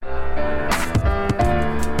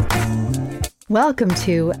Welcome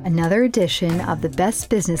to another edition of The Best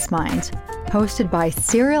Business Minds, hosted by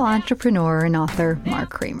serial entrepreneur and author Mark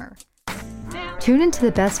Kramer. Tune into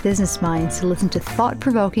The Best Business Minds to listen to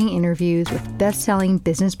thought-provoking interviews with best-selling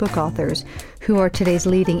business book authors who are today's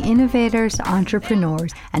leading innovators,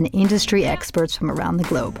 entrepreneurs, and industry experts from around the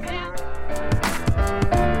globe.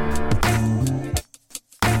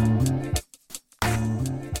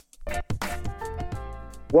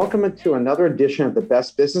 Welcome to another edition of The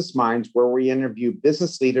Best Business Minds, where we interview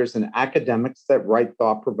business leaders and academics that write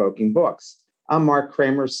thought-provoking books. I'm Mark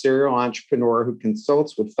Kramer, serial entrepreneur who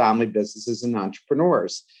consults with family businesses and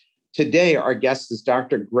entrepreneurs. Today, our guest is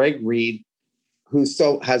Dr. Reid, who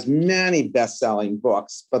has many best-selling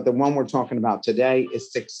books, but the one we're talking about today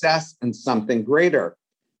is Success and Something Greater.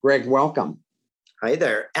 Greg, welcome. Hi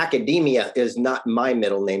there. Academia is not my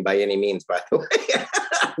middle name by any means, by the way.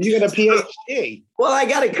 You got a PhD. Well, I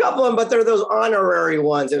got a couple of them, but they're those honorary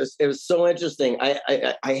ones. It was so interesting.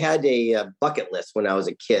 I had a bucket list when I was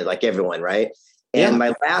a kid, like everyone, right? And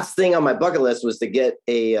my last thing on my bucket list was to get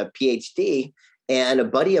a PhD. And a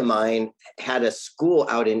buddy of mine had a school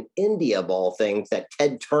out in India, of all things, that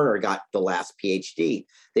Ted Turner got the last PhD.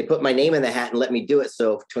 They put my name in the hat and let me do it.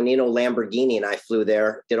 So Tonino Lamborghini and I flew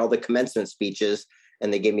there, did all the commencement speeches,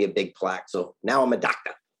 and they gave me a big plaque. So now I'm a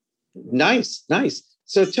doctor. Nice.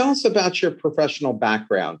 So tell us about your professional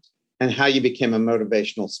background and how you became a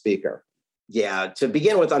motivational speaker. Yeah, to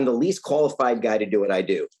begin with, I'm the least qualified guy to do what I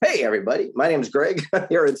do. Hey, everybody. My name is Greg. I'm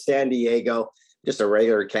here in San Diego, just a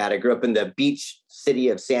regular cat. I grew up in the beach city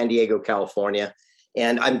of San Diego, California,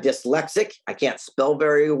 and I'm dyslexic. I can't spell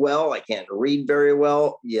very well. I can't read very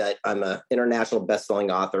well, yet I'm an international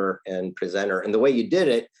best-selling author and presenter. And the way you did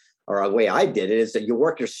it, or the way I did it, is that you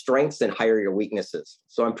work your strengths and hire your weaknesses.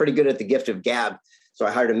 So I'm pretty good at the gift of gab. So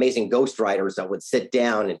I hired amazing ghostwriters that would sit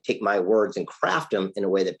down and take my words and craft them in a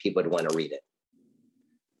way that people would want to read it.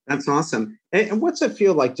 That's awesome. And what's it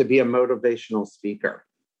feel like to be a motivational speaker?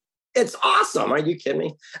 It's awesome. Are you kidding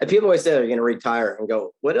me? And people always say they're going to retire and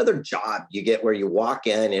go, what other job you get where you walk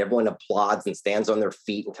in and everyone applauds and stands on their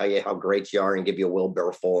feet and tell you how great you are and give you a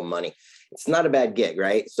wheelbarrow full of money? It's not a bad gig,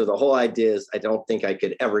 right? So the whole idea is I don't think I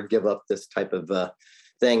could ever give up this type of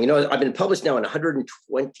thing. You know, I've been published now in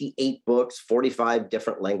 128 books, 45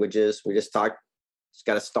 different languages. We just talked, it's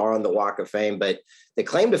got a star on the Walk of Fame, but the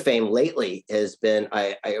claim to fame lately has been,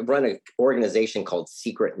 I run an organization called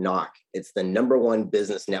Secret Knock. It's the #1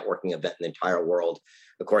 business networking event in the entire world,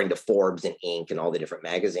 according to Forbes and Inc. and all the different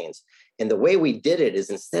magazines. And the way we did it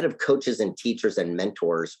is instead of coaches and teachers and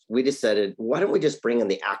mentors, we decided, why don't we just bring in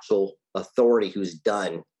the actual authority who's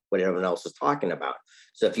done what everyone else is talking about?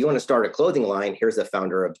 So if you want to start a clothing line, here's the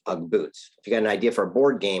founder of UGG boots. If you got an idea for a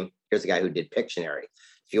board game, here's the guy who did Pictionary.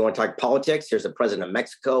 If you want to talk politics, here's the president of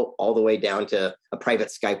Mexico, all the way down to a private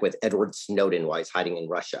Skype with Edward Snowden while he's hiding in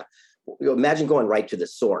Russia. Imagine going right to the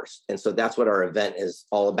source. And so that's what our event is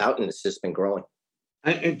all about, and it's just been growing.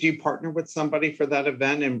 And do you partner with somebody for that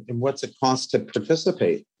event? And what's it cost to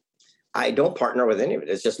participate? I don't partner with any of it.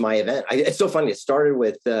 It's just my event. It's so funny. It started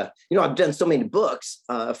with, I've done so many books.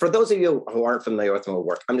 For those of you who aren't familiar with my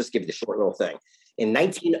work, I'm just giving you a short little thing. In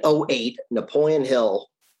 1908, Napoleon Hill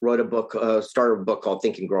wrote a book, started a book called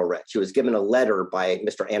Think and Grow Rich. He was given a letter by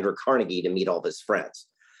Mr. Andrew Carnegie to meet all of his friends.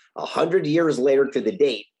 100 years later to the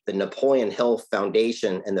date, the Napoleon Hill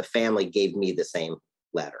Foundation and the family gave me the same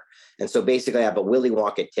letter. And so basically I have a Willy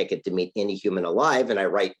Wonka ticket to meet any human alive, and I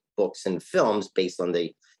write books and films based on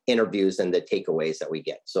the interviews and the takeaways that we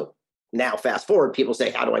get. So now fast forward, people say,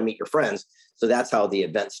 how do I meet your friends? So that's how the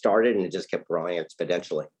event started, and it just kept growing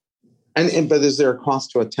exponentially. But is there a cost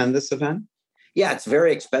to attend this event? Yeah, it's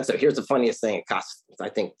very expensive. Here's the funniest thing. It costs, I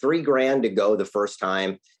think, $3,000 to go the first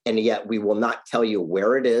time. And yet we will not tell you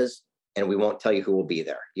where it is, and we won't tell you who will be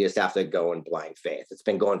there. You just have to go in blind faith. It's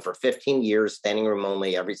been going for 15 years, standing room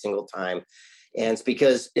only every single time. And it's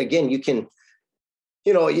because, again, you can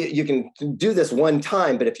do this one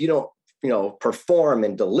time, but if you don't, perform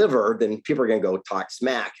and deliver, then people are going to go talk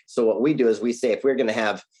smack. So what we do is we say, if we're going to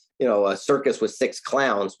have, a circus with 6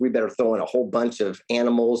 clowns, we better throw in a whole bunch of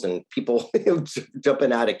animals and people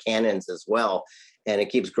jumping out of cannons as well. And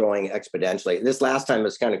it keeps growing exponentially. This last time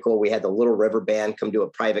was kind of cool. We had the Little River Band come do a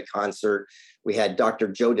private concert. We had Dr.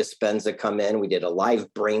 Joe Dispenza come in. We did a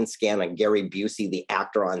live brain scan on Gary Busey, the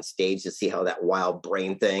actor on stage, to see how that wild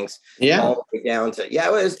brain thinks. Yeah. All the way down to,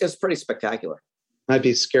 it was pretty spectacular. I'd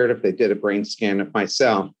be scared if they did a brain scan of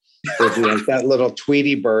myself. There'd be like that little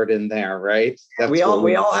Tweety bird in there, right? We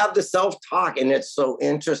all have the self-talk, and it's so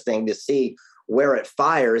interesting to see where it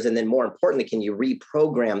fires. And then more importantly, can you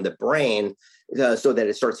reprogram the brain so that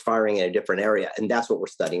it starts firing in a different area? And that's what we're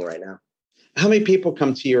studying right now. How many people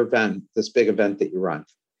come to your event, this big event that you run?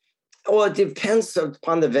 Well, it depends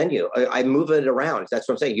upon the venue. I move it around. That's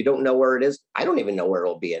what I'm saying. You don't know where it is. I don't even know where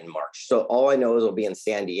it'll be in March. So all I know is it'll be in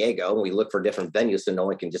San Diego. And we look for different venues so no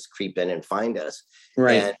one can just creep in and find us.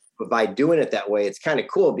 Right. And by doing it that way, it's kind of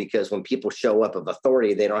cool because when people show up of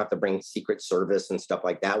authority, they don't have to bring Secret Service and stuff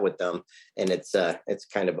like that with them. And it's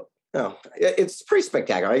kind of, it's pretty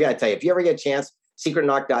spectacular. I got to tell you, if you ever get a chance,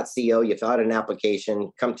 secretknock.co, you fill out an application,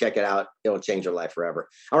 come check it out. It'll change your life forever.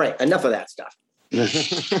 All right. Enough of that stuff.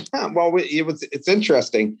 Well, it's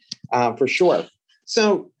interesting for sure.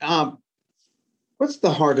 So what's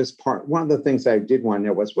the hardest part? One of the things I did want to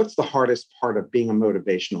know was, what's the hardest part of being a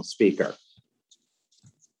motivational speaker?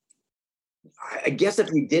 I guess if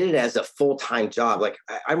you did it as a full-time job, like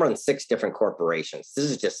I run 6 different corporations. This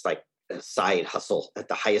is just like a side hustle at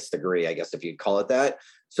the highest degree, I guess, if you'd call it that.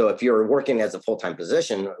 So if you're working as a full-time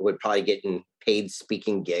position, it would probably get in paid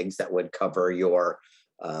speaking gigs that would cover your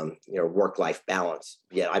work-life balance.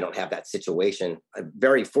 Yet I don't have that situation. I'm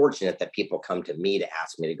very fortunate that people come to me to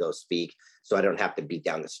ask me to go speak, so I don't have to beat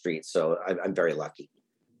down the street. So I'm very lucky.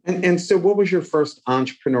 And so what was your first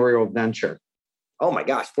entrepreneurial venture? Oh my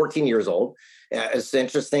gosh, 14 years old. It's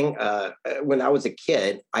interesting. When I was a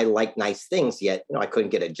kid, I liked nice things, yet I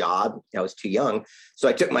couldn't get a job. I was too young. So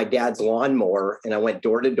I took my dad's lawnmower and I went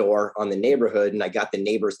door to door on the neighborhood, and I got the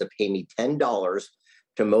neighbors to pay me $10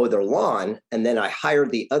 to mow their lawn. And then I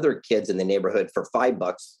hired the other kids in the neighborhood for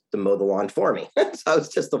 $5 to mow the lawn for me. So I was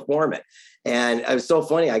just a foreman. And it was so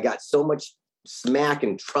funny. I got so much smack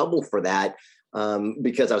and trouble for that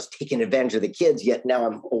because I was taking advantage of the kids, yet now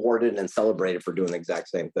I'm awarded and celebrated for doing the exact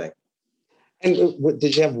same thing. And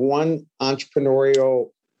did you have one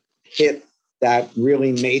entrepreneurial hit that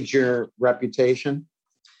really made your reputation?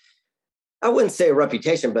 I wouldn't say a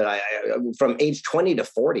reputation, but I from age 20 to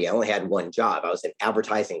 40, I only had one job. I was in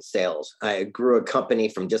advertising sales. I grew a company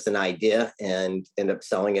from just an idea and ended up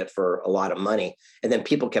selling it for a lot of money. And then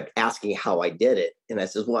people kept asking how I did it. And I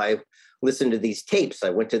said, well, I listened to these tapes. I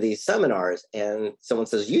went to these seminars, and someone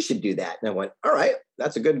says, you should do that. And I went, all right,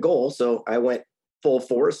 that's a good goal. So I went full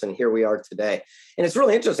force, and here we are today. And it's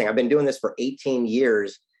really interesting. I've been doing this for 18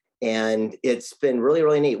 years. And it's been really,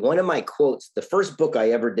 really neat. One of my quotes, the first book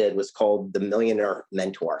I ever did was called The Millionaire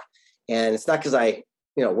Mentor. And it's not because I,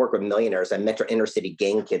 work with millionaires. I mentor inner city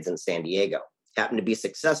gang kids in San Diego. Happen to be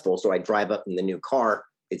successful. So I drive up in the new car.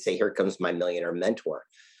 They'd say, here comes my millionaire mentor.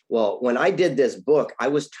 Well, when I did this book, I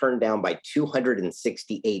was turned down by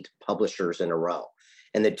 268 publishers in a row.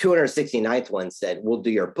 And the 269th one said, we'll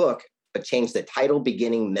do your book, but change the title,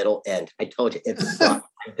 beginning, middle, end. I told you, it's sucked.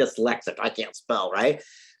 I'm dyslexic. I can't spell, right?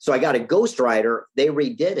 So I got a ghostwriter. They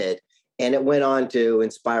redid it, and it went on to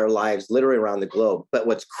inspire lives literally around the globe. But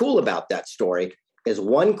what's cool about that story is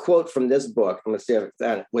one quote from this book, I'm going to say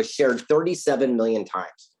it, was shared 37 million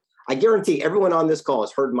times. I guarantee everyone on this call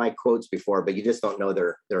has heard my quotes before, but you just don't know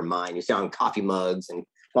their mind. You see on coffee mugs and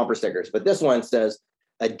bumper stickers. But this one says,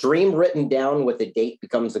 a dream written down with a date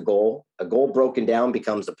becomes a goal broken down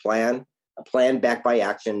becomes a plan backed by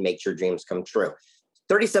action makes your dreams come true.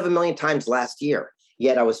 37 million times last year.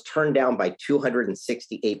 Yet I was turned down by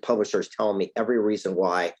 268 publishers telling me every reason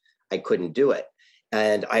why I couldn't do it.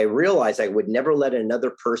 And I realized I would never let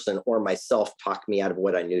another person or myself talk me out of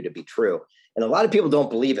what I knew to be true. And a lot of people don't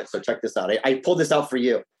believe it. So check this out. I pulled this out for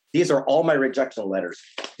you. These are all my rejection letters.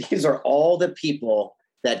 These are all the people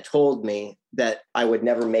that told me that I would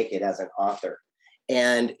never make it as an author.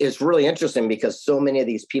 And it's really interesting because so many of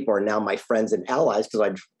these people are now my friends and allies because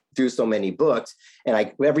I do so many books.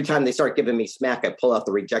 And every time they start giving me smack, I pull out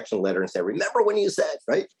the rejection letter and say, remember when you said,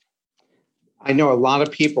 right? I know a lot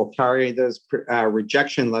of people carry those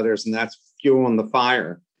rejection letters, and that's fuel in the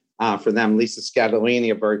fire for them. Lisa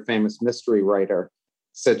Scatolini, a very famous mystery writer,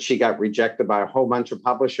 said she got rejected by a whole bunch of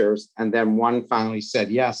publishers. And then one finally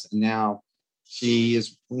said yes. And now she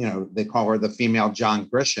is, they call her the female John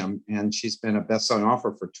Grisham, and she's been a best-selling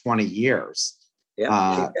author for 20 years.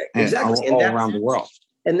 Yeah, exactly. All around the world.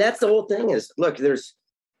 And that's the whole thing is, look, there's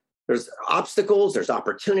obstacles, there's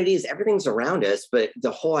opportunities, everything's around us. But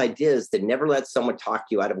the whole idea is to never let someone talk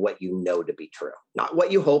you out of what you know to be true. Not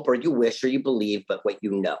what you hope or you wish or you believe, but what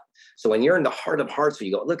you know. So when you're in the heart of hearts where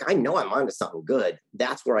you go, look, I know I'm onto something good.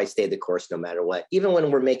 That's where I stay the course no matter what. Even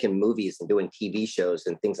when we're making movies and doing TV shows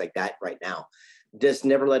and things like that right now, just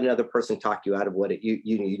never let another person talk you out of what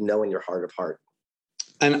you know in your heart of heart.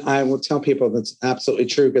 And I will tell people that's absolutely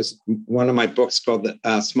true, because one of my books called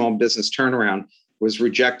The Small Business Turnaround was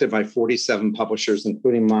rejected by 47 publishers,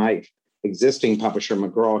 including my existing publisher,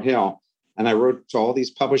 McGraw-Hill. And I wrote to all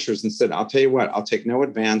these publishers and said, I'll tell you what, I'll take no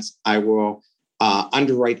advance. I will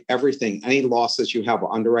underwrite everything. Any losses you have,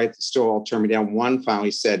 underwrite. Still all turned me down. One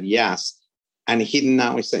finally said yes. And he didn't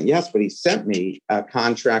only say yes, but he sent me a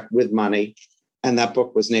contract with money. And that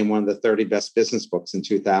book was named one of the 30 best business books in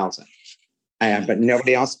 2000. But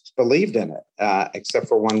nobody else believed in it except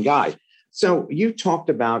for one guy. So you talked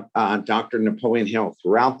about Dr. Napoleon Hill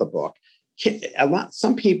throughout the book.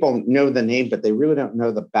 Some people know the name, but they really don't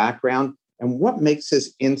know the background and what makes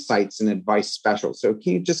his insights and advice special. So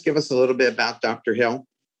can you just give us a little bit about Dr. Hill?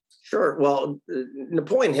 Sure. Well,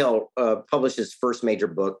 Napoleon Hill published his first major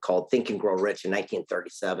book called Think and Grow Rich in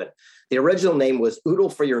 1937. The original name was Oodle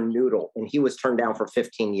for Your Noodle, and he was turned down for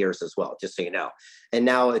 15 years as well, just so you know. And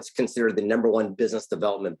now it's considered the #1 business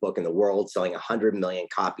development book in the world, selling 100 million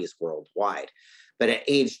copies worldwide. But at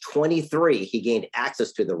age 23, he gained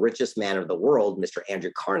access to the richest man of the world, Mr.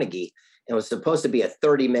 Andrew Carnegie, and it was supposed to be a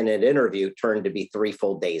 30-minute interview turned to be 3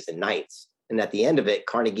 full days and nights. And at the end of it,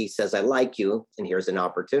 Carnegie says, I like you, and here's an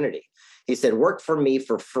opportunity. He said, work for me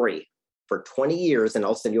for free for 20 years, and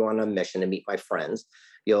I'll send you on a mission to meet my friends.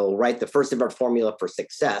 You'll write the first ever formula for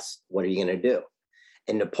success. What are you going to do?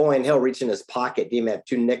 And Napoleon Hill reached in his pocket, didn't even have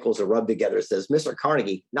 2 nickels to rub together, says, Mr.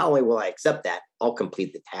 Carnegie, not only will I accept that, I'll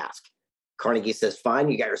complete the task. Carnegie says,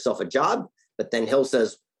 fine, you got yourself a job. But then Hill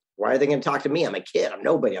says, why are they going to talk to me? I'm a kid. I'm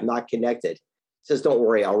nobody. I'm not connected. He says, don't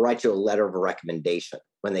worry. I'll write you a letter of recommendation.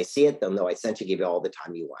 When they see it, they'll know I sent you, give you all the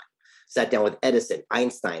time you want. Sat down with Edison,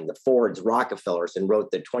 Einstein, the Fords, Rockefellers, and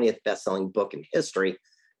wrote the 20th best-selling book in history,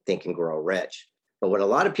 Think and Grow Rich. But what a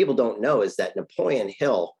lot of people don't know is that Napoleon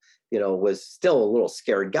Hill, was still a little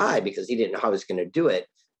scared guy because he didn't know how he was going to do it.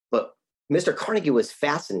 But Mr. Carnegie was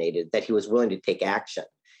fascinated that he was willing to take action.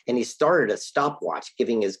 And he started a stopwatch,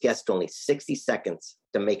 giving his guest only 60 seconds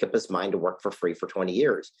to make up his mind to work for free for 20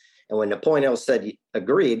 years. And when Napoleon Hill said he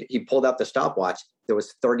agreed, he pulled out the stopwatch. There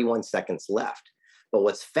was 31 seconds left. But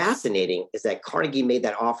what's fascinating is that Carnegie made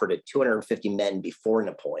that offer to 250 men before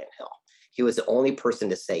Napoleon Hill. He was the only person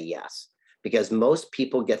to say yes, because most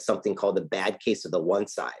people get something called the bad case of the one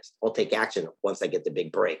size. I'll take action once I get the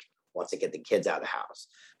big break, once I get the kids out of the house.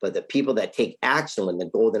 But the people that take action when the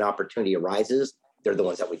golden opportunity arises, they're the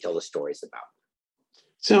ones that we tell the stories about.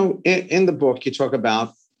 So in the book, you talk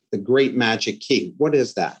about the great magic key. What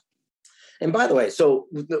is that? And by the way, so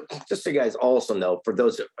just so you guys also know, for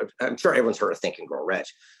those, I'm sure everyone's heard of Think and Grow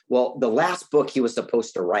Rich. Well, the last book he was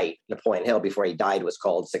supposed to write, Napoleon Hill, before he died, was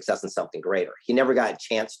called Success and Something Greater. He never got a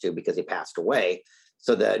chance to because he passed away.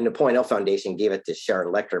 So the Napoleon Hill Foundation gave it to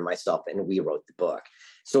Sharon Lechter and myself, and we wrote the book.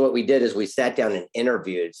 So what we did is we sat down and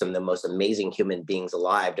interviewed some of the most amazing human beings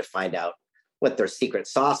alive to find out what their secret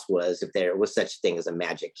sauce was, if there was such thing as a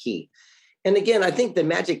magic key. And again, I think the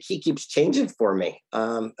magic key keeps changing for me,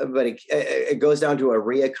 but it goes down to a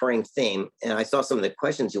reoccurring theme. And I saw some of the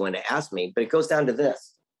questions you wanted to ask me, but it goes down to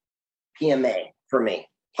this: PMA for me,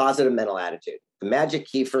 positive mental attitude. The magic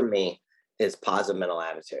key for me is positive mental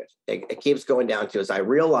attitude. It keeps going down to, as I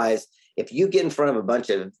realize, if you get in front of a bunch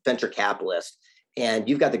of venture capitalists and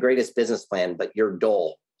you've got the greatest business plan, but you're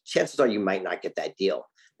dull, chances are you might not get that deal.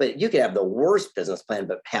 But you could have the worst business plan,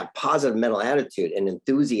 but have positive mental attitude and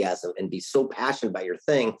enthusiasm and be so passionate about your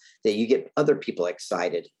thing that you get other people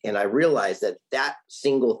excited. And I realized that that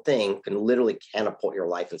single thing can literally catapult your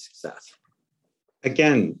life and success.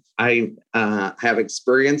 Again, I have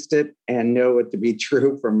experienced it and know it to be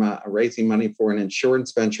true from raising money for an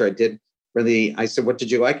insurance venture I did. I said, what did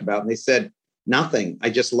you like about it? And they said, nothing. I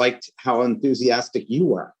just liked how enthusiastic you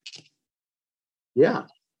were. Yeah.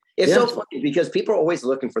 It's so funny because people are always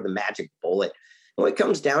looking for the magic bullet. And what it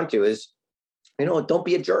comes down to is, don't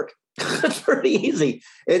be a jerk. It's pretty easy.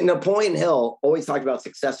 And Napoleon Hill always talked about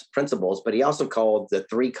success principles, but he also called the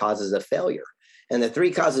 3 causes of failure. And the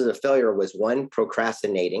 3 causes of failure was 1,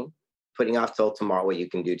 procrastinating, putting off till tomorrow what you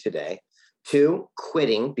can do today. 2,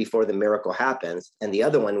 quitting before the miracle happens. And the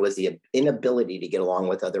other one was the inability to get along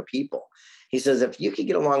with other people. He says, if you could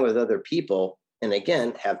get along with other people, and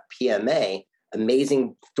again, have PMA,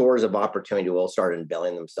 amazing doors of opportunity will start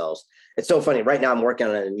unveiling themselves. It's so funny. Right now, I'm working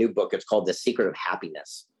on a new book. It's called The Secret of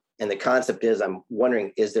Happiness. And the concept is, I'm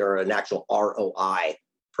wondering, is there an actual ROI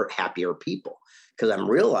for happier people? Because I'm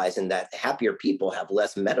realizing that happier people have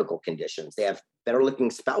less medical conditions. They have better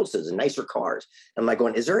looking spouses and nicer cars. And I'm like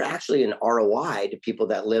going, is there actually an ROI to people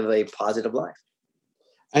that live a positive life?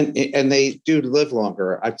 And they do live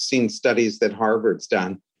longer. I've seen studies that Harvard's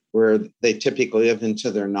done where they typically live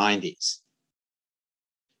into their 90s.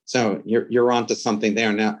 So you're onto something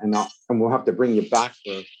there now, and we'll have to bring you back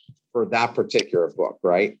for that particular book,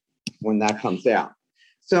 right, when that comes out.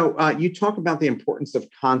 So you talk about the importance of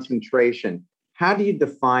concentration. How do you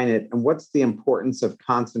define it, and what's the importance of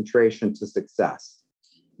concentration to success?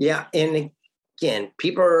 Yeah, and again,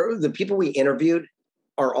 the people we interviewed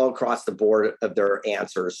are all across the board of their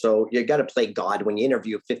answers. So you got to play God when you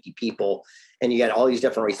interview 50 people and you get all these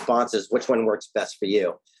different responses. Which one works best for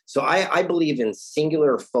you? So I believe in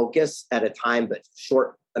singular focus at a time, but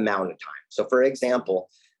short amount of time. So for example,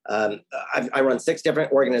 I run 6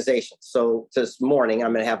 different organizations. So this morning,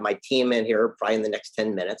 I'm going to have my team in here probably in the next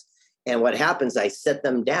 10 minutes. And what happens, I sit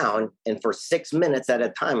them down, and for 6 minutes at a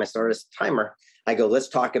time, I start a timer. I go, let's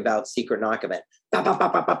talk about Secret Knock event. Bah, bah, bah,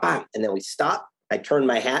 bah, bah, bah. And then we stop. I turn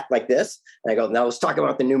my hat like this, and I go, now let's talk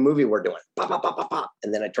about the new movie we're doing. Bah, bah, bah, bah, bah.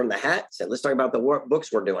 And then I turn the hat, said, let's talk about the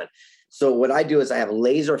books we're doing. So what I do is I have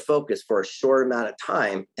laser focus for a short amount of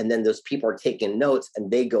time, and then those people are taking notes, and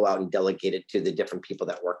they go out and delegate it to the different people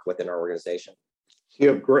that work within our organization.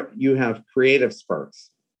 You have creative spurts.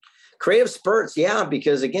 Creative spurts, yeah,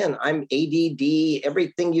 because again, I'm ADD,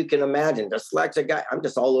 everything you can imagine, dyslexic guy, I'm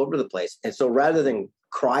just all over the place. And so rather than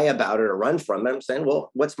cry about it or run from it, I'm saying, well,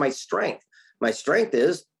 what's my strength? My strength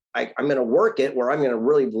is I'm going to work it where I'm going to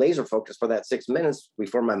really laser focus for that 6 minutes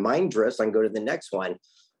before my mind drifts. I can go to the next one.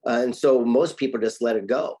 And so most people just let it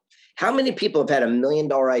go. How many people have had $1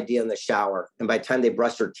 million idea in the shower, and by the time they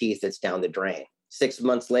brush their teeth, it's down the drain? 6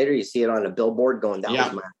 months later, you see it on a billboard going, that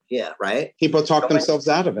was my idea, right? People talk themselves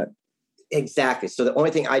out of it. Exactly. So the only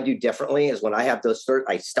thing I do differently is when I have those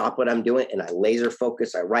I stop what I'm doing and I laser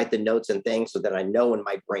focus. I write the notes and things so that I know when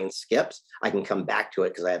my brain skips, I can come back to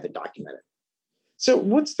it because I have it documented. So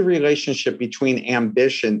what's the relationship between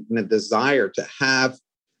ambition and the desire to have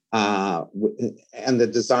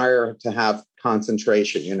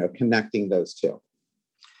concentration, connecting those two?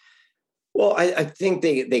 Well, I think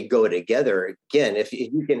they go together. Again, if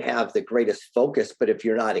you can have the greatest focus, but if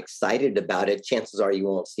you're not excited about it, chances are you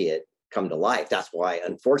won't see it come to life. That's why,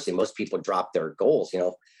 unfortunately, most people drop their goals.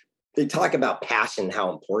 They talk about passion,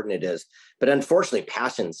 how important it is, but unfortunately,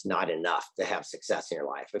 passion's not enough to have success in your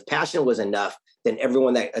life. If passion was enough, then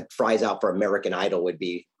everyone that tries out for American Idol would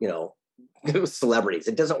be, celebrities.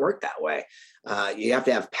 It doesn't work that way. You have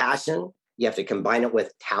to have passion. You have to combine it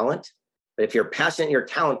with talent. But if you're passionate, you're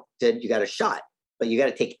talented, you got a shot. But you got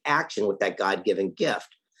to take action with that God-given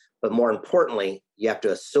gift. But more importantly, you have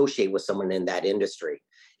to associate with someone in that industry.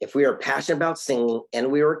 If we are passionate about singing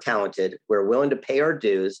and we are talented, we're willing to pay our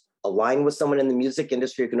dues, align with someone in the music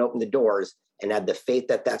industry who can open the doors, and have the faith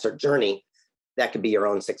that that's our journey, that could be your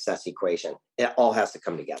own success equation. It all has to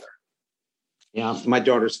come together. Yeah, my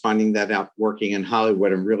daughter's finding that out working in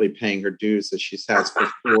Hollywood and really paying her dues as she has for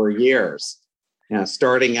 4 years.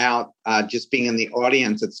 Starting out just being in the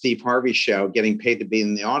audience at Steve Harvey's show, getting paid to be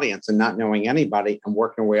in the audience and not knowing anybody, and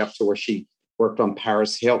working her way up to where she worked on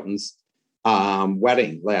Paris Hilton's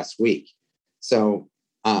wedding last week. So,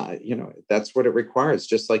 that's what it requires,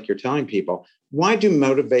 just like you're telling people. Why do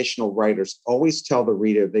motivational writers always tell the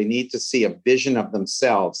reader they need to see a vision of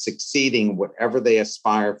themselves succeeding whatever they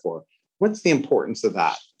aspire for? What's the importance of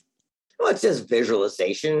that? Well, it's just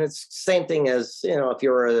visualization. It's the same thing as, if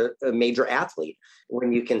you're a major athlete,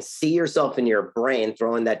 when you can see yourself in your brain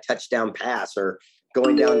throwing that touchdown pass or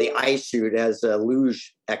going down the ice chute as a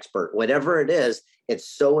luge expert, whatever it is, it's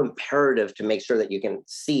so imperative to make sure that you can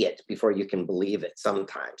see it before you can believe it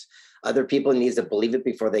sometimes. Other people need to believe it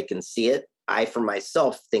before they can see it. I, for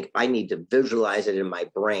myself, think I need to visualize it in my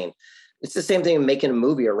brain. It's the same thing in making a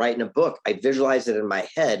movie or writing a book. I visualize it in my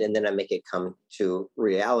head and then I make it come to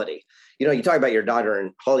reality. You talk about your daughter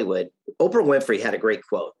in Hollywood. Oprah Winfrey had a great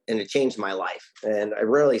quote and it changed my life. And I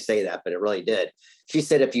rarely say that, but it really did. She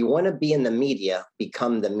said, if you want to be in the media,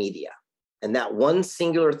 become the media. And that one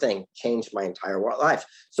singular thing changed my entire life.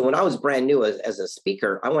 So when I was brand new as a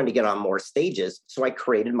speaker, I wanted to get on more stages. So I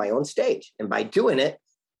created my own stage. And by doing it,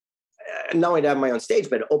 not only to have my own stage,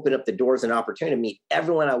 but open up the doors and opportunity to meet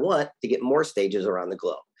everyone I want to get more stages around the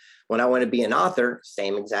globe. When I want to be an author,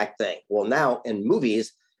 same exact thing. Well, now in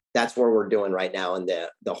movies, that's where we're doing right now in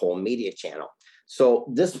the whole media channel.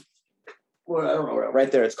 So this,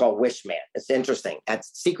 right there, it's called Wishman. It's interesting. At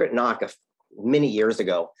Secret Knock many years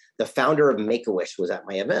ago, the founder of Make-A-Wish was at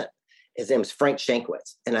my event. His name is Frank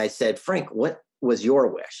Shankwitz. And I said, Frank, what was your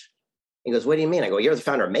wish? He goes, what do you mean? I go, you're the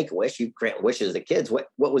founder of Make-A-Wish. You grant wishes to kids. What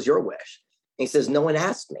was your wish? And he says, no one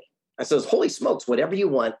asked me. I says, holy smokes, whatever you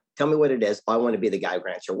want, tell me what it is. I want to be the guy who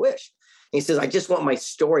grants your wish. And he says, I just want my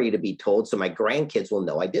story to be told so my grandkids will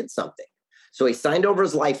know I did something. So he signed over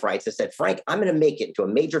his life rights. I said, Frank, I'm going to make it into a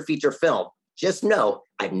major feature film. Just know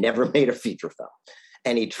I've never made a feature film.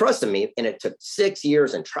 And he trusted me. And it took 6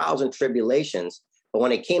 years and trials and tribulations. But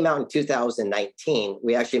when it came out in 2019,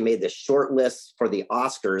 we actually made the short list for the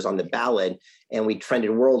Oscars on the ballot, and we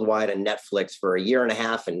trended worldwide on Netflix for a year and a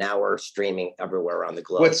half, and now we're streaming everywhere around the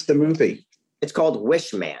globe. What's the movie? It's called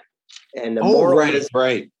Wishman. And the moral is,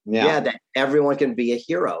 right. Yeah, that everyone can be a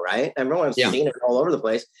hero, right? Everyone's seen it all over the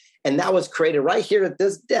place. And that was created right here at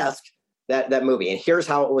this desk, that movie. And here's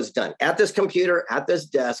how it was done. At this computer, at this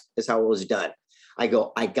desk is how it was done. I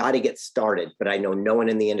go, I got to get started, but I know no one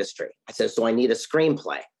in the industry. I said, so I need a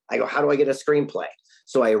screenplay. I go, how do I get a screenplay?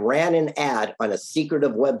 So I ran an ad on a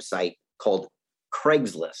secretive website called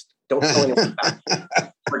Craigslist. Don't tell anyone about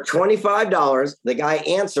it. For $25, the guy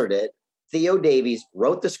answered it. Theo Davies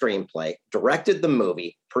wrote the screenplay, directed the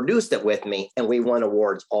movie, produced it with me, and we won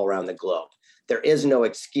awards all around the globe. There is no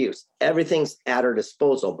excuse. Everything's at our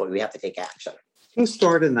disposal, but we have to take action. Who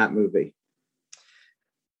starred in that movie?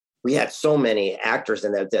 We had so many actors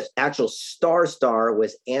in that. The actual star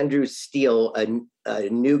was Andrew Steele, a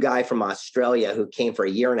new guy from Australia who came for a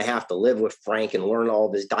year and a half to live with Frank and learn all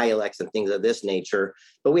of his dialects and things of this nature.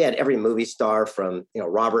 But we had every movie star from,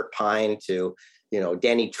 Robert Pine to,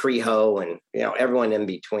 Danny Trejo and, everyone in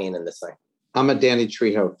between in this thing. I'm a Danny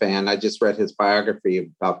Trejo fan. I just read his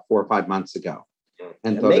biography about 4 or 5 months ago.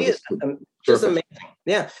 And just amazing.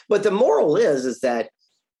 Yeah. But the moral is that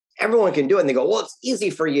everyone can do it. And they go, well, it's easy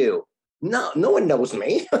for you. No one knows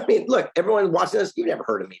me. I mean, look, everyone watching this, you've never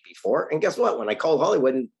heard of me before. And guess what? When I called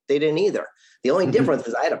Hollywood, they didn't either. The only difference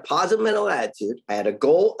is I had a positive mental attitude. I had a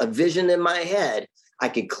goal, a vision in my head. I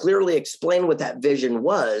could clearly explain what that vision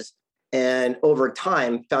was. And over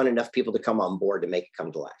time, found enough people to come on board to make it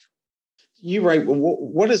come to life. You write,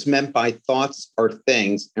 what is meant by thoughts are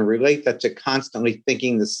things, and relate that to constantly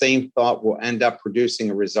thinking the same thought will end up producing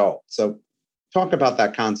a result. So talk about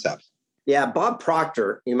that concept. Yeah, Bob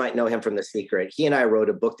Proctor, you might know him from The Secret. He and I wrote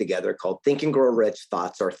a book together called Think and Grow Rich,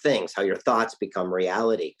 Thoughts Are Things, how your thoughts become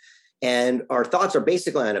reality. And our thoughts are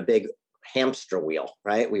basically on a big hamster wheel,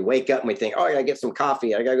 right? We wake up and we think, oh, I got to get some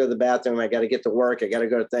coffee. I got to go to the bathroom. I got to get to work. I got to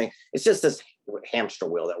go to thing. It's just this hamster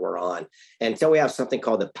wheel that we're on until we have something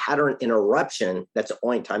called a pattern interruption. That's the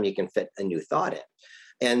only time you can fit a new thought in.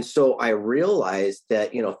 And so I realized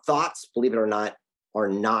that, thoughts, believe it or not, are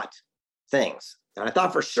not things. And I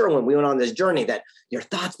thought for sure when we went on this journey that your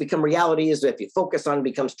thoughts become reality, is if you focus on it,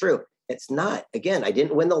 becomes true. It's not. Again, I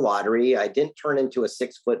didn't win the lottery. I didn't turn into a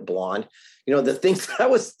 6-foot blonde. The things that I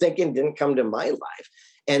was thinking didn't come to my life.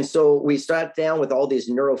 And so we sat down with all these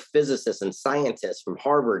neurophysicists and scientists from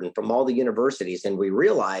Harvard and from all the universities, and we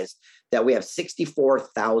realized that we have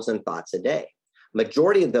 64,000 thoughts a day.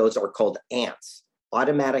 Majority of those are called ants,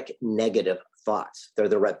 automatic negative thoughts. They're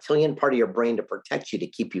the reptilian part of your brain to protect you, to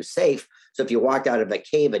keep you safe. So if you walked out of a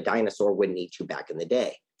cave, a dinosaur wouldn't eat you back in the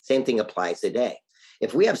day. Same thing applies today.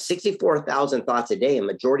 If we have 64,000 thoughts a day and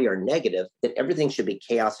majority are negative, then everything should be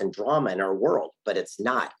chaos and drama in our world, but it's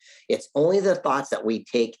not. It's only the thoughts that we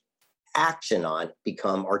take action on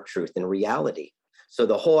become our truth and reality. So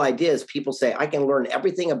the whole idea is people say, I can learn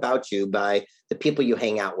everything about you by the people you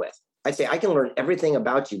hang out with. I say, I can learn everything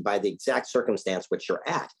about you by the exact circumstance which you're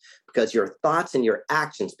at, because your thoughts and your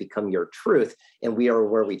actions become your truth, and we are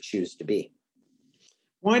where we choose to be.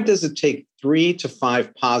 Why does it take 3 to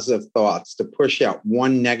 5 positive thoughts to push out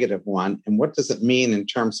one negative one? And what does it mean in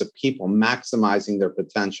terms of people maximizing their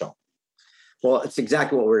potential? Well, it's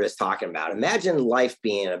exactly what we were just talking about. Imagine life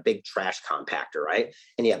being a big trash compactor, right?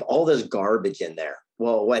 And you have all this garbage in there.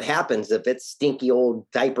 Well, what happens if it's stinky old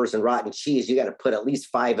diapers and rotten cheese? You got to put at least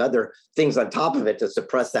 5 other things on top of it to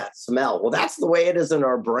suppress that smell. Well, that's the way it is in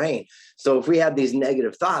our brain. So if we have these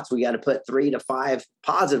negative thoughts, we got to put 3 to 5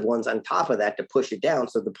 positive ones on top of that to push it down,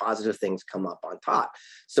 so the positive things come up on top.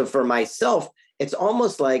 So for myself, it's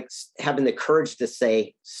almost like having the courage to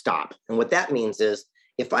say stop. And what that means is,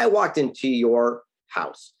 if I walked into your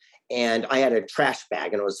house and I had a trash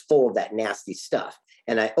bag and it was full of that nasty stuff,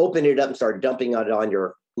 and I opened it up and started dumping it on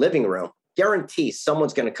your living room, guarantee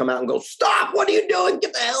someone's going to come out and go, stop, what are you doing?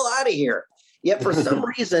 Get the hell out of here. Yet for some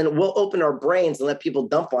reason, we'll open our brains and let people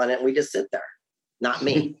dump on it, and we just sit there. Not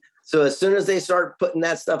me. So as soon as they start putting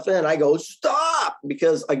that stuff in, I go, stop.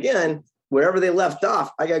 Because again, wherever they left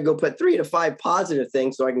off, I got to go put 3 to 5 positive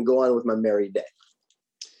things so I can go on with my merry day.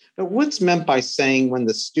 Now, what's meant by saying when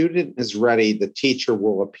the student is ready, the teacher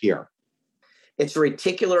will appear? It's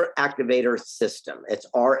reticular activator system. It's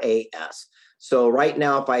RAS. So right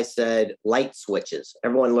now, if I said light switches,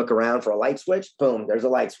 everyone look around for a light switch, boom, there's a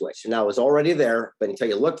light switch. Now it's already there, but until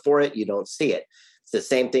you look for it, you don't see it. It's the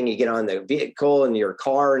same thing. You get on the vehicle in your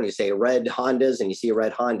car and you say red Hondas and you see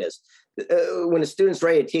red Hondas. When a student's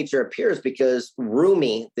ready, a teacher appears, because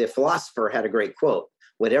Rumi, the philosopher, had a great quote: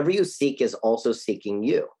 whatever you seek is also seeking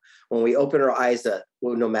you. When we open our eyes,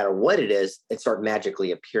 no matter what it is, it starts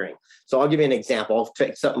magically appearing. So I'll give you an example. I'll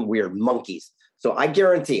take something weird, monkeys. So I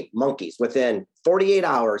guarantee monkeys within 48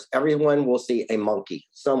 hours, everyone will see a monkey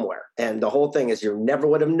somewhere. And the whole thing is you never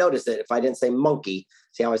would have noticed it if I didn't say monkey.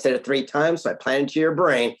 See how I said it 3 times? So I planted into your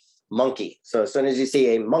brain, monkey. So as soon as you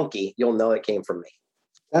see a monkey, you'll know it came from me.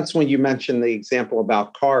 That's when you mentioned the example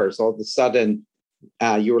about cars. All of a sudden,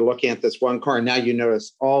 you were looking at this one car, and now you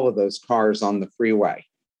notice all of those cars on the freeway.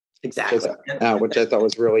 Exactly. Which I thought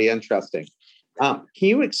was really interesting. Can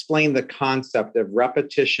you explain the concept of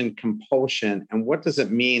repetition compulsion and what does it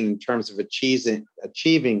mean in terms of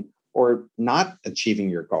achieving or not achieving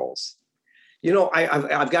your goals?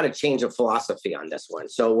 I've got to change of philosophy on this one.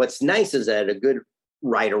 So what's nice is that a good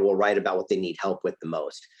writer will write about what they need help with the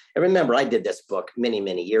most. And remember, I did this book many,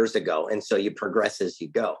 many years ago. And so you progress as you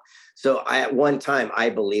go. So at one time, I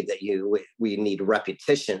believe that we need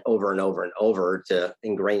repetition over and over and over to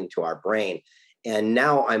ingrain into our brain. And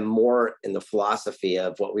now I'm more in the philosophy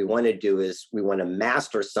of what we want to do is we want to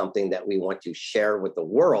master something that we want to share with the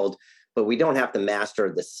world, but we don't have to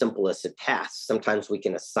master the simplest of tasks. Sometimes we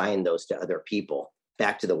can assign those to other people.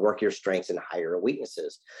 Back to the work your strengths and hire your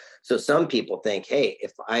weaknesses. So some people think, hey,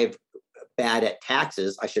 if I'm bad at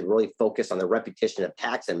taxes, I should really focus on the repetition of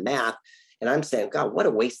tax and math. And I'm saying, God, what a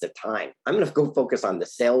waste of time. I'm going to go focus on the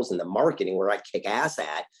sales and the marketing where I kick ass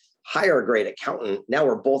at. Hire a great accountant. Now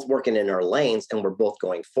we're both working in our lanes and we're both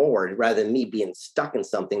going forward rather than me being stuck in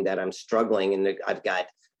something that I'm struggling and I've got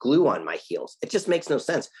glue on my heels. It just makes no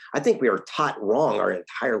sense. I think we are taught wrong our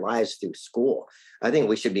entire lives through school. I think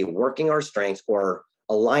we should be working our strengths or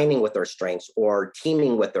aligning with our strengths or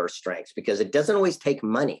teaming with our strengths because it doesn't always take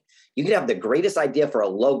money. You could have the greatest idea for a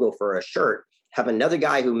logo for a shirt, have another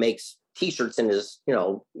guy who makes t-shirts in his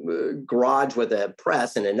garage with a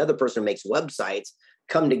press and another person who makes websites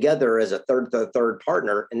come together as a third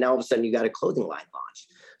partner. And now all of a sudden you got a clothing line launch.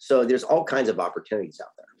 So there's all kinds of opportunities out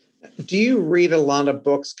there. Do you read a lot of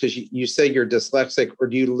books because you say you're dyslexic, or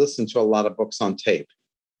do you listen to a lot of books on tape?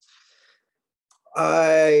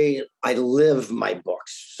 I live my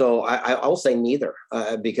books. So I'll say neither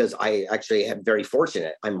because I actually am very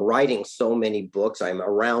fortunate. I'm writing so many books. I'm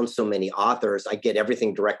around so many authors. I get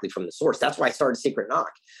everything directly from the source. That's why I started Secret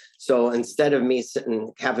Knock. So instead of me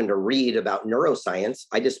sitting having to read about neuroscience,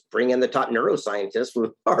 I just bring in the top neuroscientists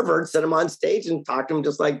from Harvard, set them on stage and talk to them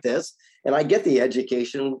just like this. And I get the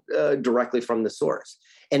education directly from the source.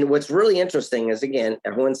 And what's really interesting is, again,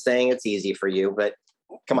 everyone's saying it's easy for you, but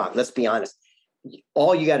come on, let's be honest.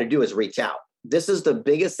 All you got to do is reach out. This is the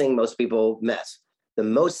biggest thing most people miss. The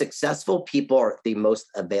most successful people are the most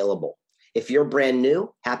available. If you're brand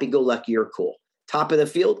new, happy-go-lucky, you're cool. Top of the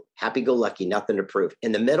field, happy-go-lucky, nothing to prove.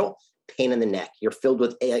 In the middle, pain in the neck. You're filled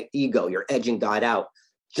with ego. You're edging God out.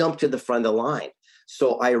 Jump to the front of the line.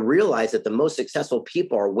 So I realize that the most successful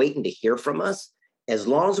people are waiting to hear from us. As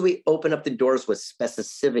long as we open up the doors with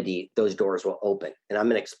specificity, those doors will open. And I'm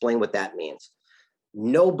going to explain what that means.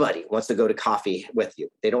 Nobody wants to go to coffee with you.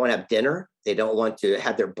 They don't want to have dinner. They don't want to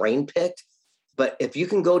have their brain picked. But if you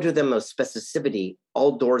can go to them with specificity,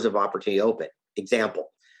 all doors of opportunity open.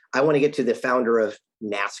 Example, I want to get to the founder of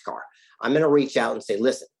NASCAR. I'm going to reach out and say,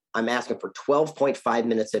 listen, I'm asking for 12.5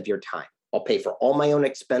 minutes of your time. I'll pay for all my own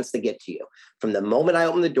expense to get to you. From the moment I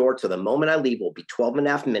open the door to the moment I leave will be 12 and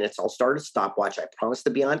a half minutes. I'll start a stopwatch. I promise to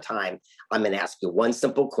be on time. I'm going to ask you one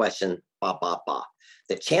simple question, ba, ba, ba.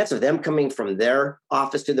 The chance of them coming from their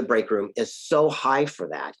office to the break room is so high for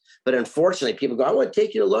that. But unfortunately, people go, I want to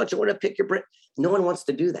take you to lunch. I want to pick your brain. No one wants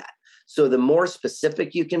to do that. So the more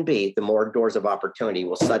specific you can be, the more doors of opportunity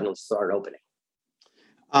will suddenly start opening.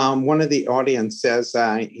 One of the audience says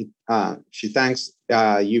she thanks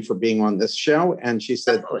you for being on this show. And she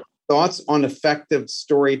said, Absolutely. Thoughts on effective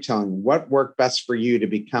storytelling. What worked best for you to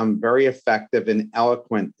become very effective and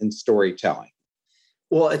eloquent in storytelling?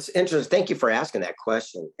 Well, it's interesting. Thank you for asking that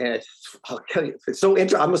question. And it's so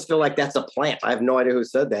interesting. I almost feel like that's a plant. I have no idea who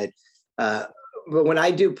said that. But when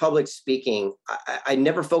I do public speaking, I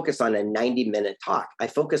never focus on a 90-minute talk. I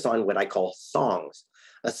focus on what I call songs.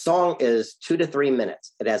 A song is 2 to 3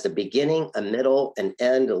 minutes. It has a beginning, a middle, an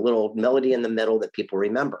end, a little melody in the middle that people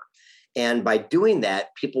remember. And by doing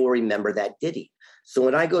that, people will remember that ditty. So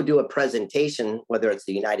when I go do a presentation, whether it's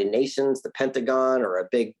the United Nations, the Pentagon, or a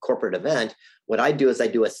big corporate event, what I do is I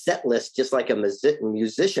do a set list just like a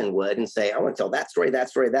musician would and say, I want to tell that story, that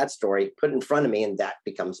story, that story, put it in front of me, and that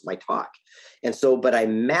becomes my talk. And so, but I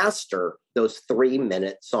master those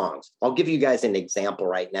 3-minute songs. I'll give you guys an example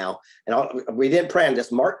right now. And we didn't plan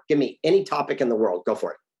this. Mark, give me any topic in the world. Go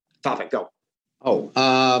for it. Topic, go.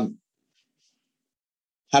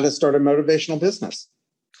 How to start a motivational business.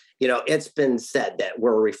 You know, it's been said that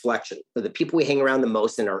we're a reflection of the people we hang around the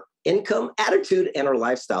most in our income, attitude, and our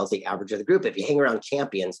lifestyle is the average of the group. If you hang around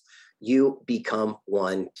champions, you become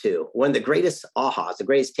one too. One of the greatest ahas, the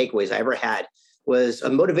greatest takeaways I ever had was a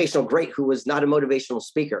motivational great who was not a motivational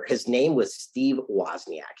speaker. His name was Steve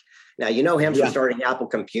Wozniak. Now, you know him from starting Apple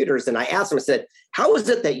Computers. And I asked him, I said, how is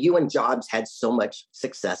it that you and Jobs had so much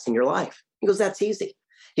success in your life? He goes, that's easy.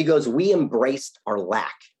 He goes, we embraced our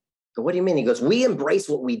lack. I go, what do you mean? He goes, we embraced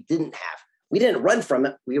what we didn't have. We didn't run from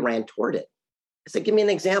it. We ran toward it. I said, give me an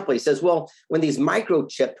example. He says, well, when these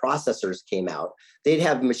microchip processors came out, they'd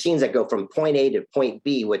have machines that go from point A to point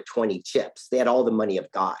B with 20 chips. They had all the money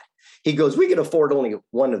of God. He goes, we could afford only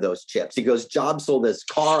one of those chips. He goes, Jobs sold his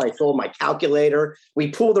car. I sold my calculator. We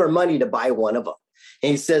pooled our money to buy one of them.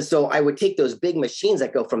 And he says, so I would take those big machines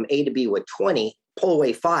that go from A to B with 20, pull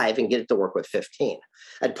away 5 and get it to work with 15.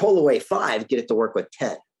 I'd pull away 5, get it to work with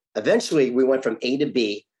 10. Eventually, we went from A to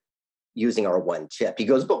B using our one chip. He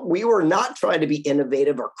goes, but we were not trying to be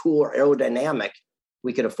innovative or cool or aerodynamic.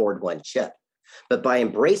 We could afford one chip. But by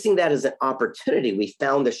embracing that as an opportunity, we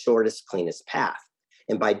found the shortest, cleanest path.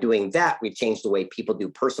 And by doing that, we changed the way people do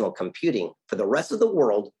personal computing for the rest of the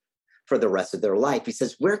world, for the rest of their life. He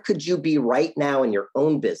says, where could you be right now in your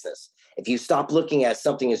own business if you stop looking at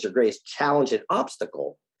something as your greatest challenge and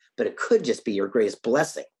obstacle, but it could just be your greatest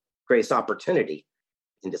blessing, greatest opportunity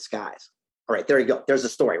in disguise. All right, there you go. There's a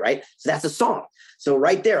story, right? So that's a song. So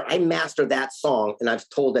right there, I mastered that song, and I've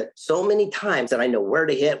told it so many times that I know where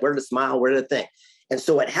to hit, where to smile, where to think. And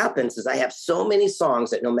so what happens is I have so many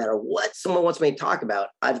songs that no matter what someone wants me to talk about,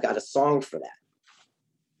 I've got a song for that.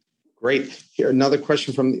 Great. Here, another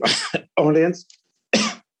question from the audience.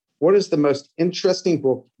 What is the most interesting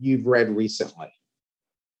book you've read recently?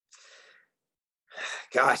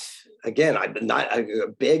 Gosh, again, I'm not a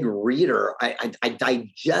big reader. I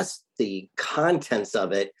digest the contents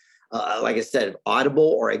of it. Like I said,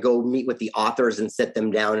 Audible, or I go meet with the authors and sit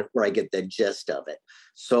them down where I get the gist of it.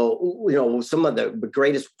 So, you know, some of the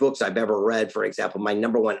greatest books I've ever read, for example, my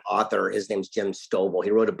number one author, his name's Jim Stovall.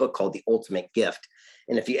 He wrote a book called The Ultimate Gift.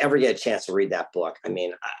 And if you ever get a chance to read that book, I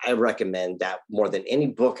mean, I recommend that more than any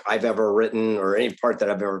book I've ever written or any part that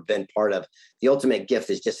I've ever been part of. The Ultimate Gift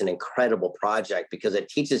is just an incredible project because it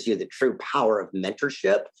teaches you the true power of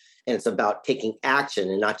mentorship. And it's about taking action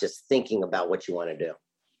and not just thinking about what you want to do.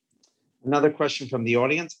 Another question from the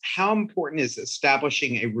audience. How important is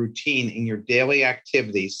establishing a routine in your daily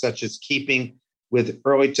activities, such as keeping with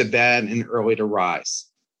early to bed and early to rise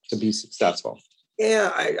to be successful?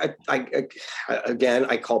 Yeah,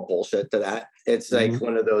 I call bullshit to that. It's like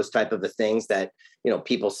one of those type of the things that, you know,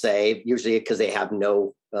 people say usually because they have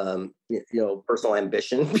no, personal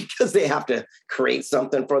ambition because they have to create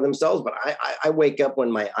something for themselves. But I wake up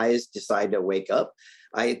when my eyes decide to wake up.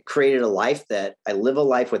 I created a life that I live a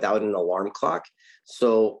life without an alarm clock.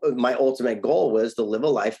 So my ultimate goal was to live a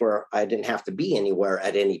life where I didn't have to be anywhere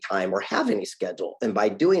at any time or have any schedule. And by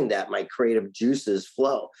doing that, my creative juices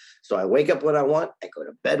flow. So I wake up when I want, I go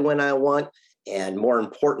to bed when I want. And more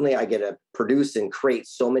importantly, I get to produce and create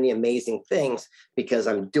so many amazing things because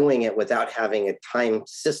I'm doing it without having a time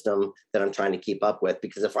system that I'm trying to keep up with.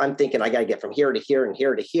 Because if I'm thinking I got to get from here to here and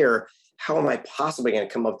here to here, how am I possibly going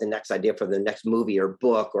to come up with the next idea for the next movie or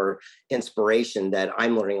book or inspiration that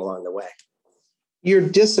I'm learning along the way? You're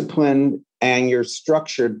disciplined and you're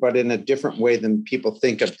structured, but in a different way than people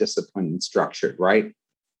think of discipline and structured, right?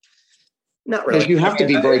 Not really. Because you have to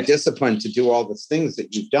be very disciplined to do all the things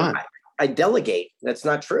that you've done. I delegate. That's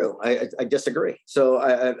not true. I disagree. So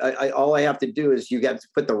all I have to do is you got to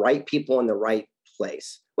put the right people in the right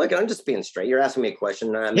place. Look, I'm just being straight. You're asking me a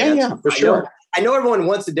question. Yeah, for sure. I know everyone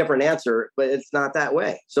wants a different answer, but it's not that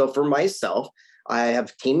way. So for myself, I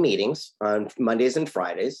have team meetings on Mondays and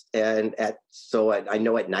Fridays. And I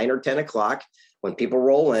know at 9 or 10 o'clock, when people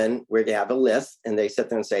roll in, we're going to have a list and they sit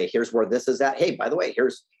there and say, here's where this is at. Hey, by the way,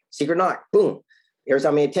 here's Secret Knock. Boom. Here's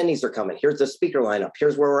how many attendees are coming. Here's the speaker lineup.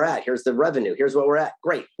 Here's where we're at. Here's the revenue. Here's where we're at.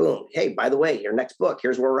 Great. Boom. Hey, by the way, your next book.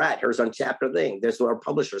 Here's where we're at. Here's on chapter thing. This is what our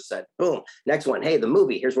publisher said. Boom. Next one. Hey, the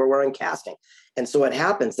movie. Here's where we're in casting. And so it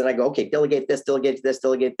happens. Then I go, okay, delegate this, delegate this,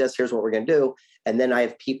 delegate this. Here's what we're going to do. And then I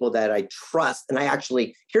have people that I trust. And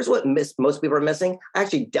here's what most people are missing. I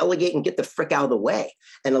actually delegate and get the frick out of the way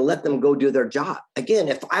and I let them go do their job. Again,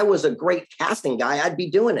 if I was a great casting guy, I'd be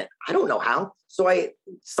doing it. I don't know how. So I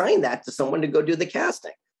signed that to someone to go do the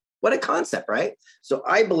casting. What a concept, right? So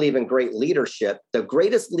I believe in great leadership. The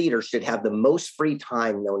greatest leader should have the most free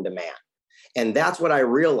time known to man. And that's what I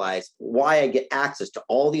realized why I get access to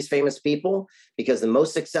all these famous people, because the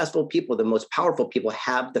most successful people, the most powerful people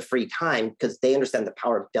have the free time because they understand the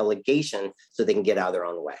power of delegation so they can get out of their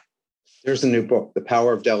own way. There's a new book, The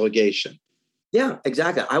Power of Delegation. Yeah,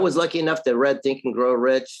 exactly. I was lucky enough to read Think and Grow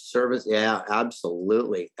Rich service. Yeah,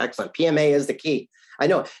 absolutely. Excellent. PMA is the key. I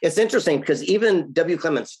know it's interesting because even W.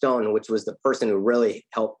 Clement Stone, which was the person who really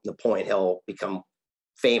helped Napoleon Hill become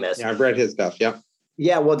famous. Yeah, I've read his stuff. Yeah.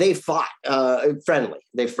 Yeah, well, they fought friendly.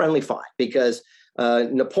 They friendly fought because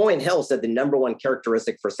Napoleon Hill said the number one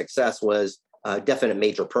characteristic for success was definite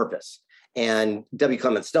major purpose. And W.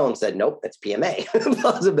 Clement Stone said, nope, it's PMA,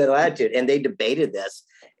 positive attitude. And they debated this.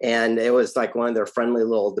 And it was like one of their friendly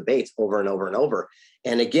little debates over and over and over.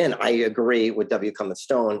 And again, I agree with W. Clement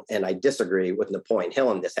Stone and I disagree with Napoleon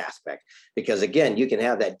Hill in this aspect. Because again, you can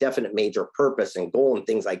have that definite major purpose and goal and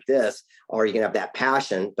things like this, or you can have that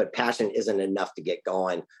passion, but passion isn't enough to get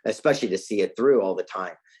going, especially to see it through all the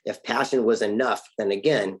time. If passion was enough, then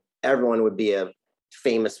again, everyone would be a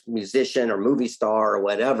famous musician or movie star or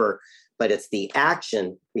whatever. But it's the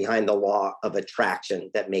action behind the law of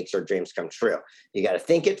attraction that makes your dreams come true. You got to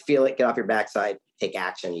think it, feel it, get off your backside, take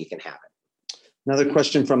action, you can have it. Another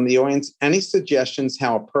question from the audience. Any suggestions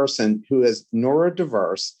how a person who is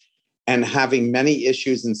neurodiverse and having many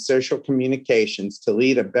issues in social communications to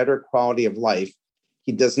lead a better quality of life,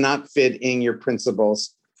 he does not fit in your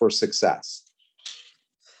principles for success?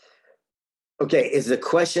 Okay, is the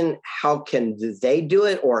question, how can they do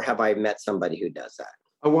it, or have I met somebody who does that?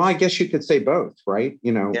 Well, I guess you could say both, right?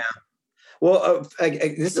 Yeah. Well,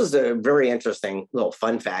 this is a very interesting little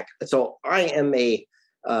fun fact. So I am a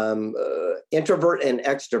introvert and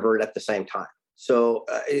extrovert at the same time. So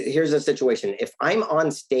here's the situation. If I'm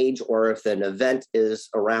on stage or if an event is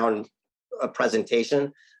around a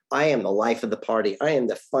presentation, I am the life of the party. I am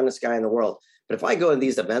the funnest guy in the world. But if I go to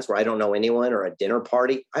these events where I don't know anyone or a dinner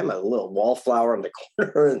party, I'm a little wallflower in the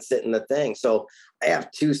corner and sit in the thing. So I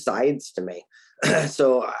have two sides to me.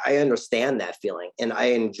 So I understand that feeling and I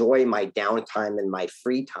enjoy my downtime and my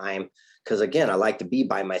free time because, again, I like to be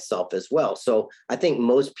by myself as well. So I think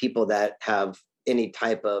most people that have any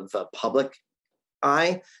type of public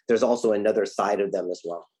eye, there's also another side of them as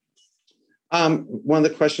well. One of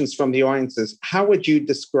the questions from the audience is, how would you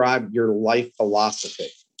describe your life philosophy?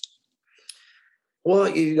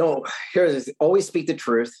 Well, here's always speak the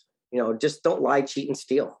truth. Just don't lie, cheat, and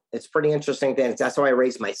steal. It's pretty interesting things. That's how I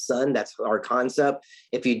raised my son. That's our concept.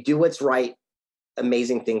 If you do what's right,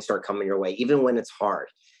 amazing things start coming your way, even when it's hard.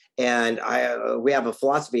 And we have a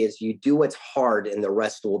philosophy is you do what's hard and the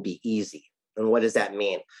rest will be easy. And what does that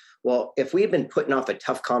mean? Well, if we've been putting off a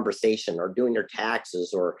tough conversation or doing your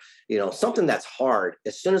taxes or, something that's hard,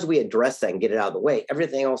 as soon as we address that and get it out of the way,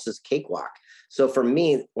 everything else is cakewalk. So for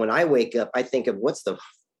me, when I wake up, I think of what's the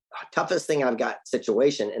toughest thing I've got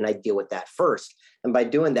situation, and I deal with that first. And by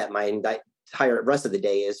doing that, my entire rest of the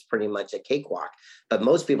day is pretty much a cakewalk. But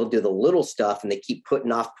most people do the little stuff and they keep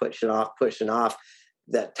pushing off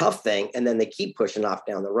that tough thing. And then they keep pushing off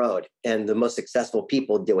down the road. And the most successful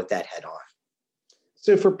people deal with that head on.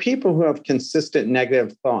 So for people who have consistent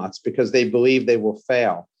negative thoughts because they believe they will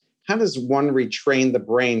fail, how does one retrain the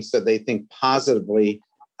brain so they think positively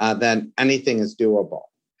that anything is doable,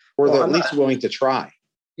 or they're at least willing to try?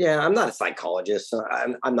 Yeah, I'm not a psychologist.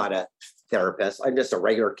 I'm not a therapist. I'm just a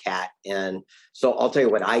regular cat. And so I'll tell you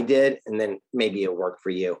what I did, and then maybe it'll work for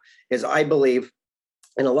you, is I believe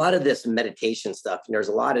in a lot of this meditation stuff. And there's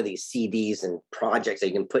a lot of these CDs and projects that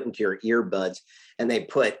you can put into your earbuds, and they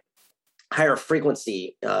put higher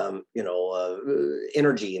frequency,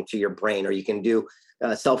 energy into your brain, or you can do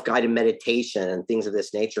self-guided meditation and things of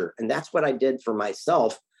this nature. And that's what I did for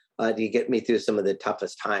myself to get me through some of the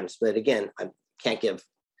toughest times. But again, I can't give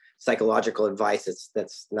psychological advice.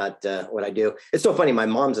 That's not what I do. It's so funny. My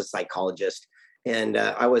mom's a psychologist, and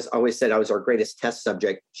I always said I was our greatest test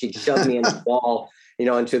subject. She'd shove me in the wall,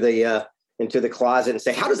 into the closet and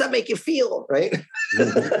say, "How does that make you feel?" Right? So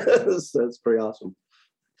that's pretty awesome.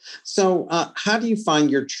 So how do you find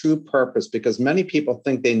your true purpose? Because many people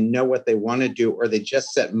think they know what they want to do, or they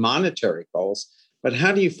just set monetary goals. But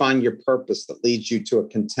how do you find your purpose that leads you to a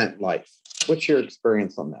content life? What's your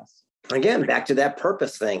experience on this? Again, back to that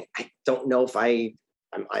purpose thing. I don't know if I'm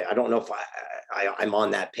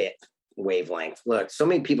on that wavelength. Look, so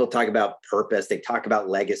many people talk about purpose. They talk about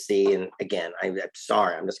legacy. And again, I'm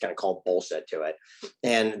sorry, I'm just going to call bullshit to it.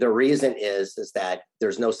 And the reason is that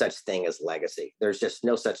there's no such thing as legacy. There's just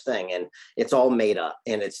no such thing. And it's all made up.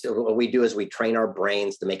 And it's what we do is we train our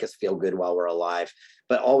brains to make us feel good while we're alive.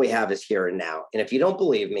 But all we have is here and now. And if you don't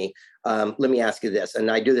believe me, let me ask you this.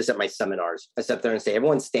 And I do this at my seminars. I sit there and say,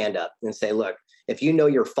 everyone stand up and say, look, if you know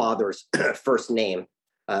your father's first name,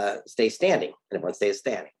 stay standing. And everyone stays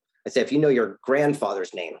standing. I say, if you know your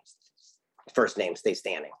grandfather's first name, stay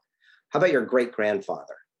standing. How about your great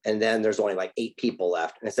grandfather? And then there's only like 8 people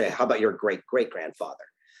left. And I say, how about your great great grandfather?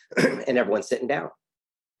 and everyone's sitting down.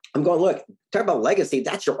 I'm going, look, talk about legacy.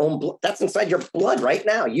 That's your own blood. That's inside your blood right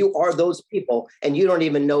now. You are those people and you don't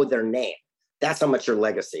even know their name. That's how much your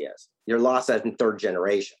legacy is. You're lost as in third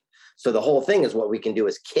generation. So the whole thing is what we can do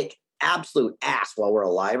is kick absolute ass while we're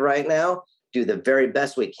alive right now, do the very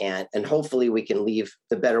best we can. And hopefully we can leave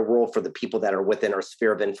the better world for the people that are within our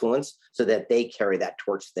sphere of influence so that they carry that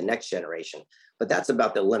torch to the next generation. But that's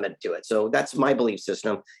about the limit to it. So that's my belief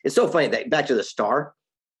system. It's so funny that back to the star,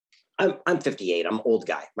 I'm 58. I'm an old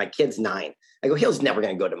guy. My kid's 9. I go, he's never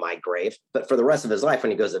going to go to my grave. But for the rest of his life,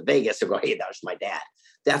 when he goes to Vegas, he'll go, hey, that was my dad.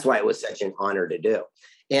 That's why it was such an honor to do.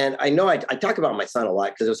 And I know I talk about my son a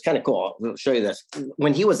lot because it was kind of cool. I'll show you this.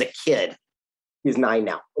 When he was a kid, he's 9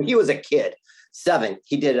 now. When he was a kid, 7,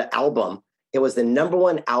 he did an album. It was the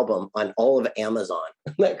 #1 album on all of Amazon.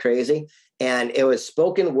 Isn't that crazy? And it was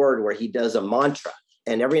spoken word where he does a mantra.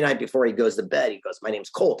 And every night before he goes to bed, he goes, my name's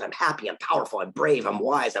Colt. I'm happy. I'm powerful. I'm brave. I'm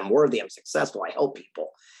wise. I'm worthy. I'm successful. I help people.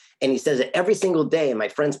 And he says it every single day. And my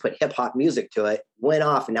friends put hip hop music to it, went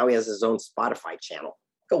off. And now he has his own Spotify channel.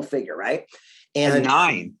 Go figure, right? And at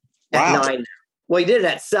 9. At Wow. 9. Well, he did it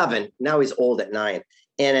at 7. Now he's old at 9.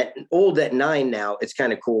 And old at 9 now, it's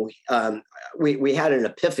kind of cool. We had an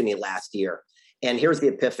epiphany last year. And here's the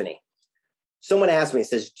epiphany. Someone asked me,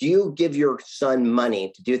 says, do you give your son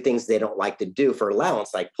money to do things they don't like to do for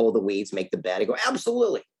allowance, like pull the weeds, make the bed? I go,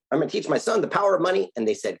 absolutely. I'm going to teach my son the power of money. And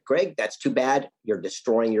they said, Greg, that's too bad. You're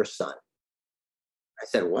destroying your son. I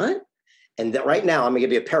said, what? And right now, I'm going to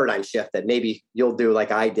give you a paradigm shift that maybe you'll do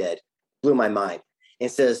like I did. Blew my mind. It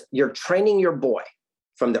says, you're training your boy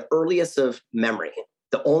from the earliest of memory.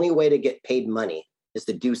 The only way to get paid money is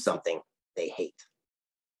to do something they hate.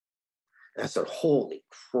 And I said, holy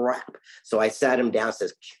crap. So I sat him down and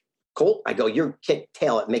says, Colt, I go, you're kick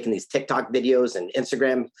tail at making these TikTok videos and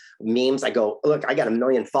Instagram memes. I go, look, I got 1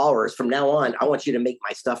 million followers. From now on, I want you to make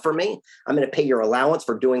my stuff for me. I'm going to pay your allowance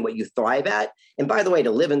for doing what you thrive at. And by the way,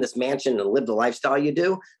 to live in this mansion and live the lifestyle you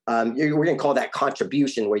do, we're going to call that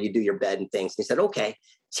contribution where you do your bed and things. And he said, okay,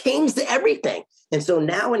 change everything. And so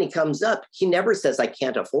now when he comes up, he never says, I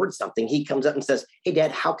can't afford something. He comes up and says, hey,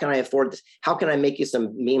 Dad, how can I afford this? How can I make you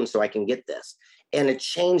some memes so I can get this? And it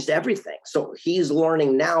changed everything. So he's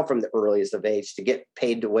learning now from the earliest of age to get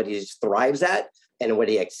paid to what he thrives at and what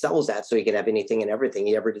he excels at so he can have anything and everything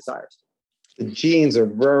he ever desires. The genes are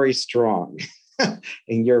very strong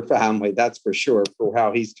in your family, that's for sure, for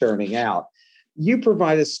how he's turning out. You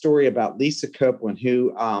provide a story about Lisa Copeland,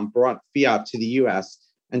 who brought fiat to the U.S.,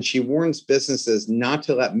 and she warns businesses not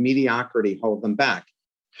to let mediocrity hold them back.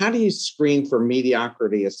 How do you screen for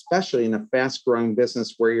mediocrity, especially in a fast-growing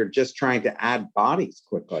business where you're just trying to add bodies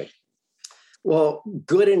quickly? Well,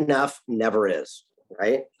 good enough never is,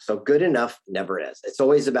 right? So good enough never is. It's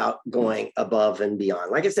always about going above and beyond.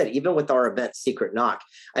 Like I said, even with our event, Secret Knock,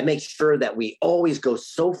 I make sure that we always go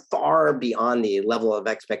so far beyond the level of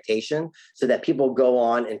expectation so that people go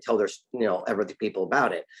on and tell their, other people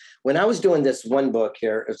about it. When I was doing this one book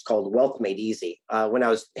here, it's called Wealth Made Easy. When I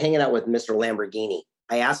was hanging out with Mr. Lamborghini,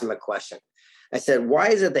 I asked him a question. I said, why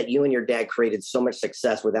is it that you and your dad created so much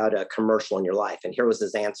success without a commercial in your life? And here was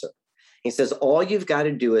his answer. He says, all you've got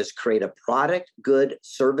to do is create a product, good,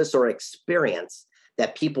 service, or experience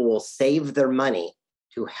that people will save their money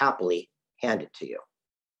to happily hand it to you.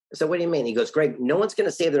 I said, what do you mean? He goes, Greg, no one's going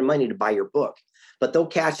to save their money to buy your book, but they'll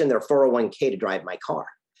cash in their 401k to drive my car.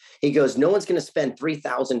 He goes, no one's going to spend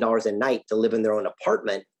 $3,000 a night to live in their own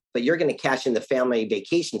apartment, but you're going to cash in the family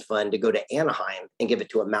vacation fund to go to Anaheim and give it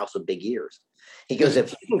to a mouse with big ears. He goes,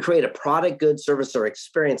 if you can create a product, good, service, or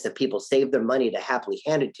experience that people save their money to happily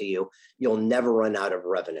hand it to you, you'll never run out of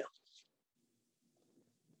revenue.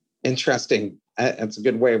 Interesting. That's a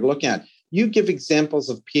good way of looking at it. You give examples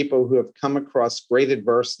of people who have come across great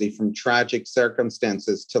adversity from tragic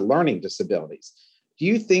circumstances to learning disabilities. Do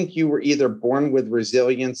you think you were either born with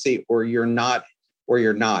resiliency or you're not?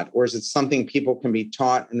 Or is it something people can be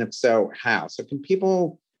taught? And if so, how? So can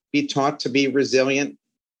people be taught to be resilient?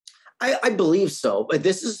 I believe so. But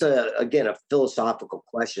this is, again, a philosophical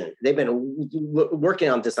question. They've been working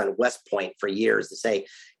on this on West Point for years to say,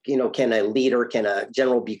 can a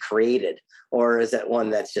general be created? Or is that one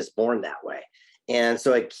that's just born that way? And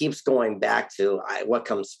so it keeps going back to what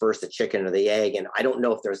comes first, the chicken or the egg. And I don't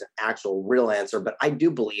know if there's an actual real answer, but I do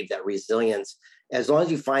believe that resilience, as long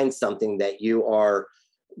as you find something that you are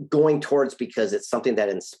going towards because it's something that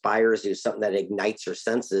inspires you, something that ignites your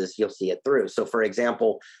senses, you'll see it through. So for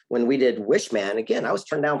example, when we did Wishman, again, I was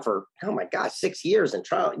turned down for, oh my gosh, 6 years in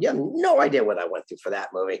trial. You have no idea what I went through for that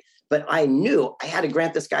movie, but I knew I had to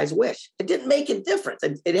grant this guy's wish. It didn't make a difference.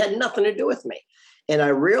 It had nothing to do with me. And I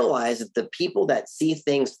realized that the people that see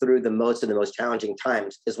things through the most in the most challenging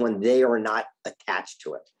times is when they are not attached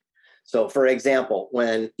to it. So, for example,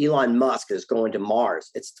 when Elon Musk is going to Mars,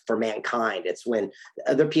 it's for mankind. It's when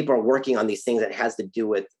other people are working on these things that has to do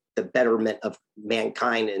with the betterment of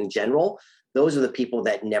mankind in general. Those are the people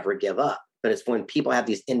that never give up. But it's when people have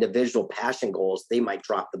these individual passion goals, they might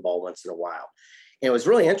drop the ball once in a while. And it was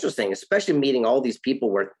really interesting, especially meeting all these people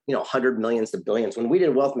worth, 100 millions to billions. When we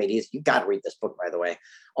did Wealth Made Easy, you got to read this book, by the way.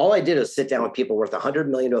 All I did was sit down with people worth 100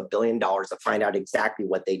 million to $1 billion to find out exactly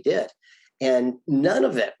what they did. And none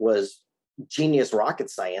of it was genius rocket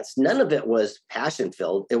science. None of it was passion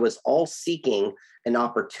filled. It was all seeking an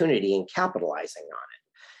opportunity and capitalizing on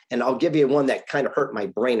it. And I'll give you one that kind of hurt my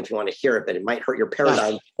brain if you want to hear it, but it might hurt your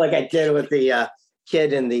paradigm, like I did with the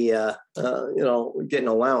kid and the, getting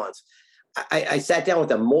allowance. I sat down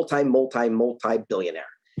with a multi-billionaire.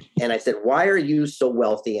 And I said, why are you so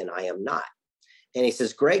wealthy and I am not? And he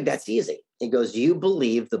says, Greg, that's easy. He goes, you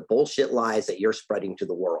believe the bullshit lies that you're spreading to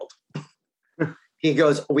the world. He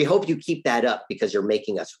goes, we hope you keep that up because you're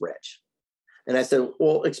making us rich. And I said,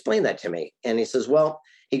 well, explain that to me. And he says,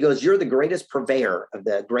 he goes, you're the greatest purveyor of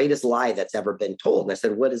the greatest lie that's ever been told. And I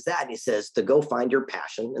said, what is that? And he says, to go find your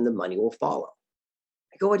passion and the money will follow.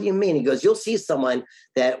 I go, what do you mean? He goes, you'll see someone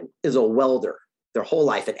that is a welder their whole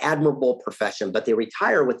life, an admirable profession, but they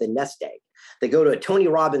retire with a nest egg. They go to a Tony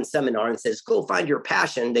Robbins seminar and says, go find your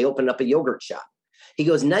passion. They open up a yogurt shop. He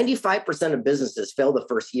goes, 95% of businesses fail the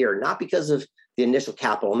first year, not because of the initial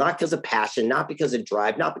capital, not because of passion, not because of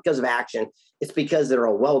drive, not because of action. It's because they're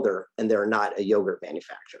a welder and they're not a yogurt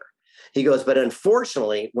manufacturer. He goes, but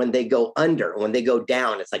unfortunately, when they go under, when they go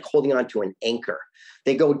down, it's like holding on to an anchor.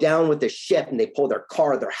 They go down with the ship and they pull their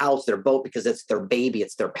car, their house, their boat, because it's their baby,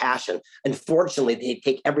 it's their passion. Unfortunately, they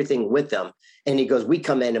take everything with them. And he goes, we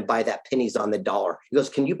come in and buy that pennies on the dollar. He goes,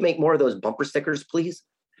 can you make more of those bumper stickers, please?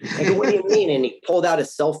 I go, what do you mean? And he pulled out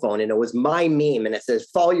his cell phone and it was my meme. And it says,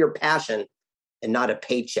 follow your passion and not a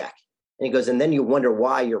paycheck. And he goes, and then you wonder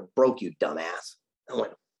why you're broke, you dumbass. I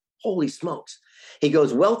went, holy smokes. He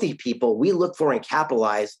goes, wealthy people, we look for and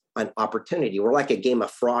capitalize on opportunity. We're like a game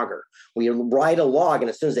of Frogger. We ride a log, and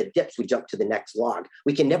as soon as it dips, we jump to the next log.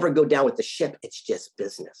 We can never go down with the ship. It's just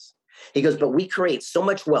business. He goes, but we create so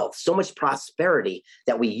much wealth, so much prosperity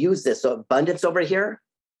that we use this abundance over here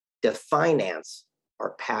to finance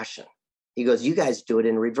our passion. He goes, you guys do it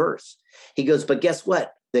in reverse. He goes, but guess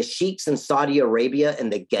what? The sheiks in Saudi Arabia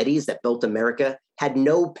and the Gettys that built America had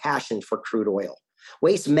no passion for crude oil.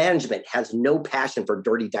 Waste management has no passion for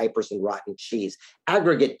dirty diapers and rotten cheese.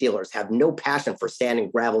 Aggregate dealers have no passion for sand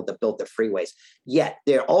and gravel that built the freeways. Yet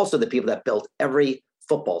they're also the people that built every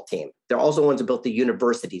football team. They're also the ones who built the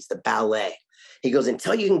universities, the ballet. He goes,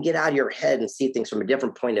 until you can get out of your head and see things from a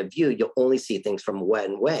different point of view, you'll only see things from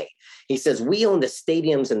one way. He says, we own the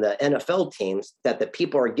stadiums and the NFL teams that the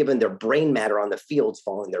people are given their brain matter on the fields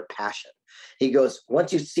following their passion. He goes,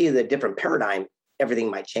 once you see the different paradigm, everything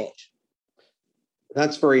might change.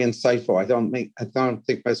 That's very insightful. I don't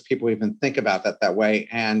think most people even think about that way.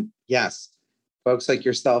 And yes, folks like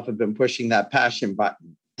yourself have been pushing that passion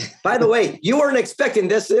button. By the way, you weren't expecting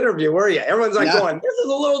this interview, were you? Everyone's like going, this is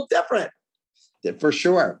a little different. For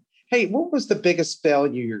sure. Hey, what was the biggest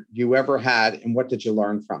failure you ever had, and what did you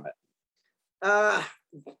learn from it?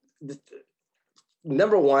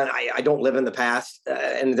 Number one, I don't live in the past,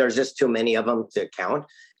 and there's just too many of them to count.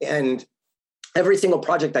 And every single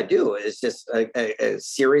project I do is just a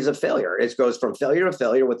series of failure. It goes from failure to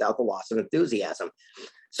failure without the loss of enthusiasm.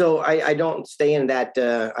 So I don't stay in that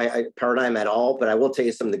paradigm at all, but I will tell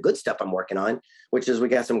you some of the good stuff I'm working on, which is we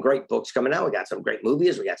got some great books coming out. We got some great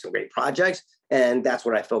movies. We got some great projects. And that's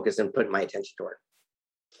what I focus and put my attention toward.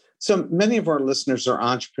 So many of our listeners are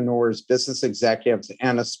entrepreneurs, business executives,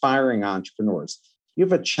 and aspiring entrepreneurs. You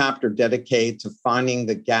have a chapter dedicated to finding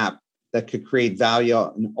the gap that could create value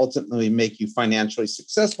and ultimately make you financially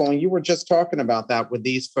successful. And you were just talking about that with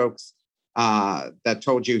these folks that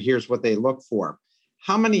told you, here's what they look for.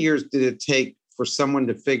 How many years did it take for someone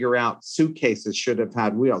to figure out suitcases should have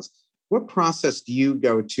had wheels? What process do you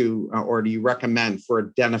go to or do you recommend for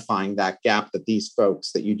identifying that gap that these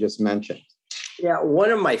folks that you just mentioned? Yeah, one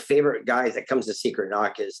of my favorite guys that comes to Secret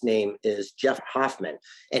Knock, his name is Jeff Hoffman,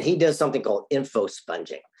 and he does something called info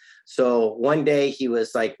sponging. So one day he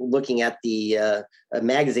was like looking at the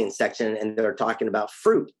magazine section and they're talking about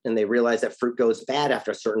fruit, and they realize that fruit goes bad after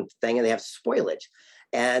a certain thing and they have spoilage.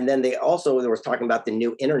 And then they was talking about the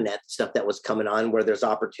new internet stuff that was coming on, where there's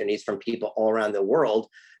opportunities from people all around the world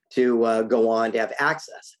to go on to have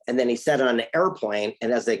access. And then he said on an airplane,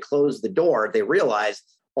 and as they closed the door, they realized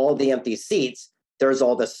all the empty seats, there's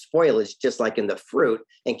all the spoilage, just like in the fruit,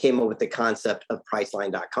 and came up with the concept of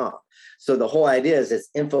Priceline.com. So the whole idea is it's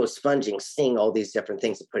info sponging, seeing all these different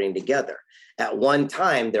things and putting together. At one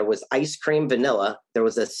time, there was ice cream vanilla, there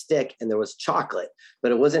was a stick, and there was chocolate.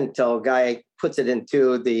 But it wasn't until a guy puts it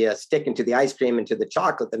into the stick, into the ice cream, into the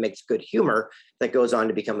chocolate that makes good humor that goes on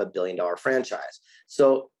to become a billion-dollar franchise.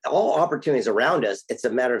 So all opportunities around us, it's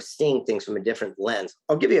a matter of seeing things from a different lens.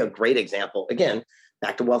 I'll give you a great example. Again,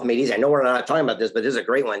 back to Wealth Made Easy. I know we're not talking about this, but this is a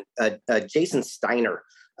great one. Jason Steiner,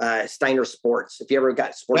 Steiner Sports. If you ever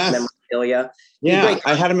got sports memorabilia. Yeah,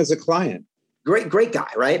 I had him as a client. Great guy,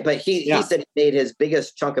 right? But he said he made his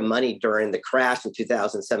biggest chunk of money during the crash in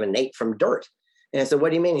 2007 and 8 from dirt. And I said, what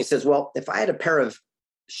do you mean? He says, well, if I had a pair of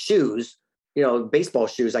shoes, baseball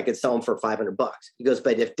shoes, I could sell them for $500. He goes,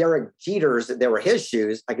 but if Derek Jeter's, they were his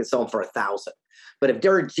shoes, I could sell them for $1,000. But if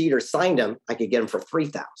Derek Jeter signed them, I could get them for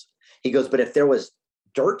 $3,000. He goes, but if there was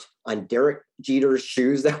dirt on Derek Jeter's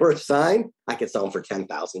shoes that were signed, I could sell them for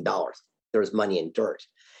 $10,000. There was money in dirt.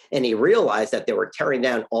 And he realized that they were tearing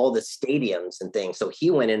down all the stadiums and things. So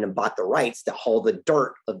he went in and bought the rights to haul the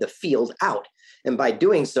dirt of the field out. And by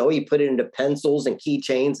doing so, he put it into pencils and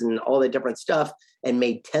keychains and all the different stuff and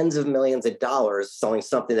made tens of millions of dollars selling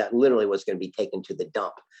something that literally was going to be taken to the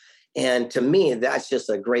dump. And to me, that's just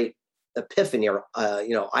a great epiphany or,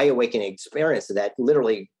 eye-awakening experience of that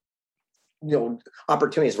literally,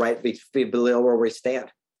 opportunities right below where we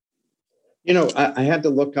stand. I had to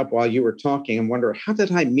look up while you were talking and wonder, how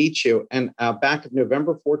did I meet you? And back of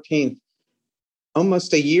November 14th,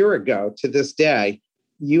 almost a year ago to this day,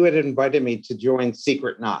 you had invited me to join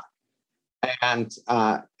Secret Knock. And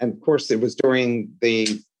of course, it was during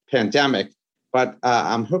the pandemic, but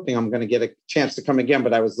I'm hoping I'm going to get a chance to come again.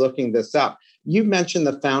 But I was looking this up. You mentioned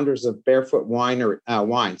the founders of Barefoot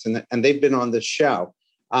Wines, and they've been on the show.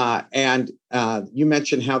 And you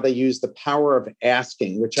mentioned how they use the power of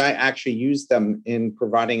asking, which I actually use them in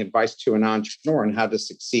providing advice to an entrepreneur on how to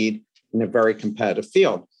succeed in a very competitive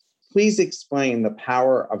field. Please explain the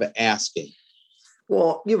power of asking.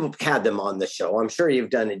 Well, you've had them on the show. I'm sure you've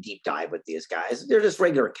done a deep dive with these guys. They're just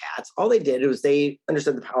regular cats. All they did was they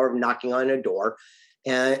understood the power of knocking on a door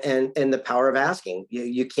and the power of asking.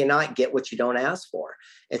 You cannot get what you don't ask for.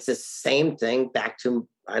 It's the same thing back to,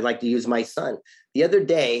 I like to use my son. The other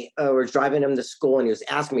day, we're driving him to school and he was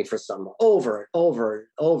asking me for something over and over and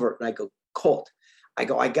over. And I go, Colt, I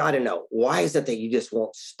got to know, why is it that you just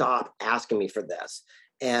won't stop asking me for this?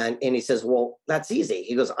 And he says, well, that's easy.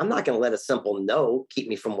 He goes, I'm not going to let a simple no keep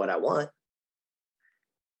me from what I want.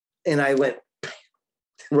 And I went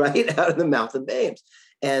right out of the mouth of babes.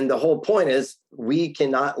 And the whole point is we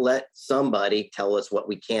cannot let somebody tell us what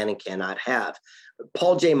we can and cannot have.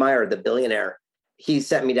 Paul J. Meyer, the billionaire, he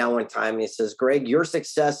sat me down one time and he says, Greg, your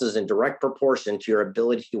success is in direct proportion to your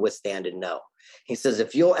ability to withstand a no. He says,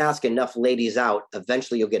 if you'll ask enough ladies out,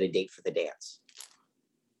 eventually you'll get a date for the dance.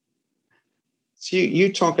 So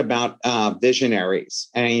you talk about visionaries,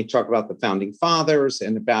 and you talk about the founding fathers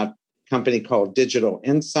and about a company called Digital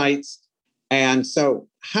Insights. And so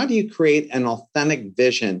how do you create an authentic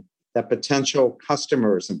vision that potential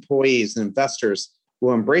customers, employees, and investors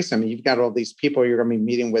will embrace? I mean, you've got all these people you're going to be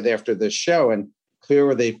meeting with after this show, and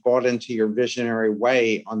clearly they've bought into your visionary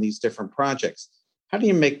way on these different projects. How do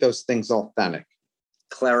you make those things authentic?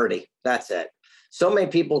 Clarity. That's it. So many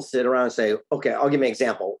people sit around and say, okay, I'll give you an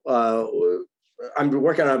example. I'm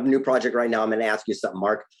working on a new project right now. I'm going to ask you something,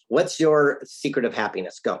 Mark. What's your secret of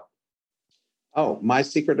happiness? Go. Oh, my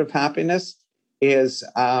secret of happiness is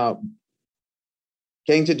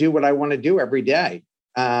getting to do what I want to do every day.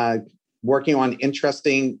 Working on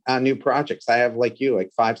interesting new projects. I have, like you, like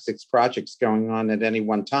 5-6 projects going on at any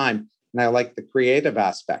one time. And I like the creative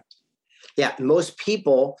aspect. Yeah, most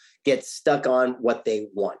people get stuck on what they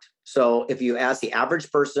want. So if you ask the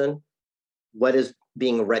average person, what does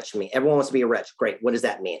being rich mean? Everyone wants to be rich. Great. What does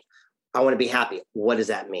that mean? I want to be happy. What does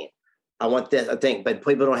that mean? I want this thing, but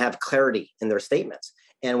people don't have clarity in their statements.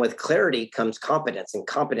 And with clarity comes competence, and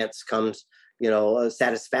competence comes,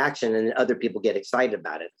 satisfaction, and other people get excited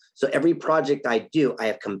about it. So every project I do, I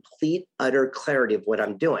have complete, utter clarity of what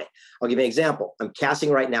I'm doing. I'll give you an example. I'm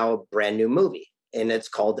casting right now a brand new movie, and it's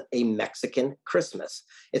called A Mexican Christmas.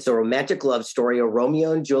 It's a romantic love story, a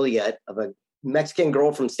Romeo and Juliet of a Mexican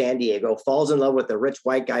girl from San Diego falls in love with a rich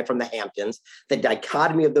white guy from the Hamptons, the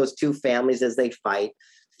dichotomy of those two families as they fight.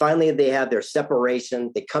 Finally, they have their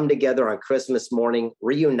separation. They come together on Christmas morning,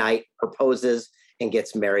 reunite, proposes, and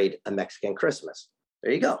gets married a Mexican Christmas.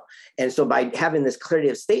 There you go. And so by having this clarity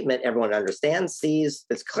of statement, everyone understands, sees,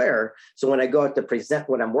 it's clear. So when I go out to present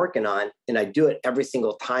what I'm working on, and I do it every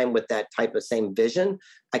single time with that type of same vision,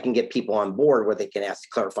 I can get people on board where they can ask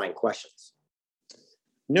clarifying questions.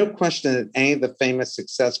 No question that any of the famous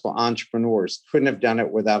successful entrepreneurs couldn't have done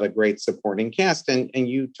it without a great supporting cast. And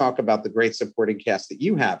you talk about the great supporting cast that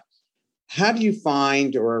you have. How do you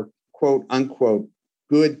find, or quote unquote,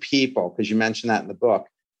 good people, because you mentioned that in the book,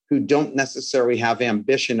 who don't necessarily have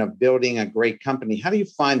ambition of building a great company? How do you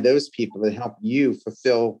find those people that help you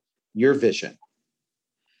fulfill your vision?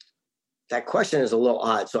 That question is a little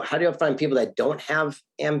odd. So how do you find people that don't have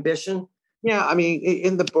ambition? Yeah, I mean,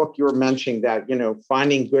 in the book, you were mentioning that,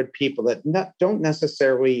 finding good people that don't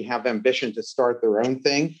necessarily have ambition to start their own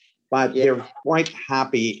thing, but they're quite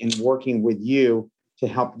happy in working with you to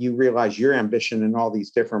help you realize your ambition in all these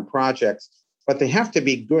different projects. But they have to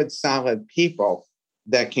be good, solid people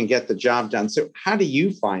that can get the job done. So how do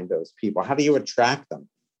you find those people? How do you attract them?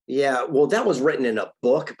 Yeah, well, that was written in a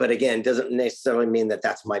book, but again, doesn't necessarily mean that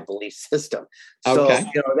that's my belief system. So, Okay.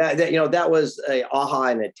 that was a aha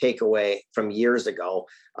and a takeaway from years ago.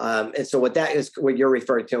 And so what you're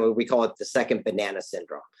referring to, we call it the second banana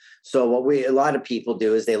syndrome. So a lot of people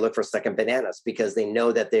do is they look for second bananas because they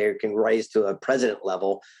know that they can rise to a president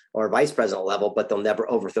level or vice president level, but they'll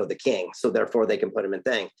never overthrow the king. So therefore they can put him in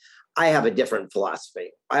thing. I have a different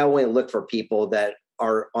philosophy. I only look for people that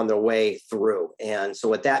are on their way through. And so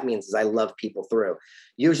what that means is I love people through.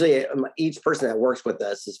 Usually each person that works with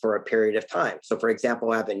us is for a period of time. So for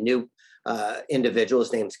example, I have a new individual.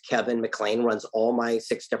 His name's Kevin McLean, runs all my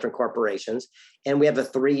 6 different corporations. And we have a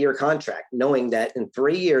 3-year contract, knowing that in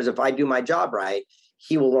 3 years, if I do my job right,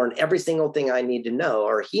 he will learn every single thing I need to know,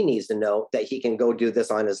 or he needs to know, that he can go do this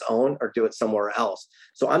on his own or do it somewhere else.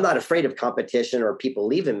 So I'm not afraid of competition or people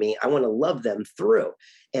leaving me. I want to love them through.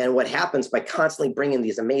 And what happens by constantly bringing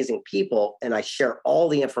these amazing people and I share all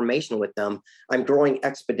the information with them, I'm growing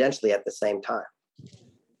exponentially at the same time.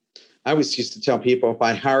 I always used to tell people, if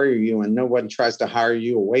I hire you and no one tries to hire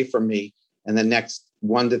you away from me in the next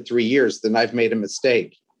 1 to 3 years, then I've made a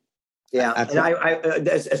mistake. Yeah. And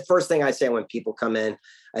that's the first thing I say when people come in,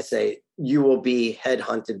 I say, you will be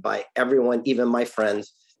headhunted by everyone, even my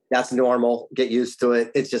friends. That's normal. Get used to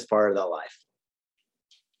it. It's just part of the life.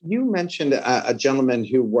 You mentioned a gentleman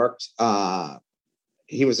who worked,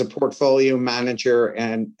 he was a portfolio manager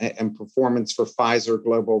and performance for Pfizer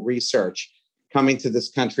Global Research, coming to this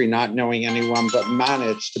country, not knowing anyone, but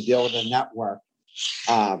managed to build a network,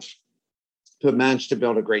 to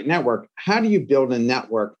build a great network. How do you build a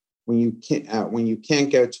network when you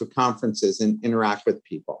can't go to conferences and interact with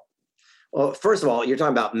people? Well, first of all, you're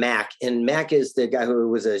talking about Mac, and Mac is the guy who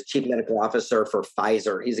was a chief medical officer for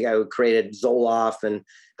Pfizer. He's the guy who created Zoloft and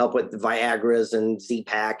helped with Viagra's and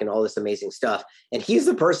Z-Pak and all this amazing stuff. And he's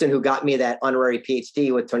the person who got me that honorary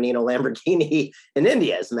PhD with Tonino Lamborghini in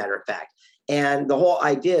India, as a matter of fact. And the whole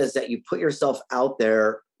idea is that you put yourself out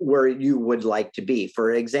there where you would like to be.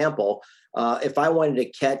 For example, if I wanted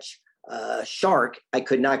to catch shark, I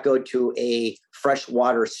could not go to a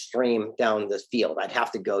freshwater stream down the field. I'd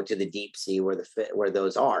have to go to the deep sea where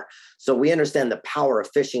those are. So we understand the power of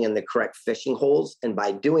fishing in the correct fishing holes. And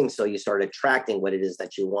by doing so, you start attracting what it is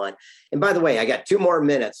that you want. And by the way, I got 2 more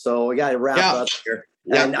minutes, so we got to wrap up here.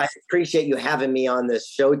 Yeah. And I appreciate you having me on this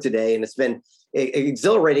show today. And it's been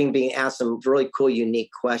exhilarating being asked some really cool, unique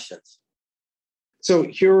questions. So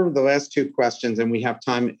here are the last 2 questions, and we have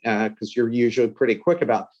time because you're usually pretty quick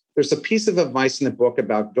about. There's a piece of advice in the book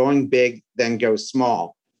about going big, then go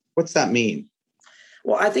small. What's that mean?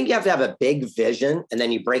 Well, I think you have to have a big vision, and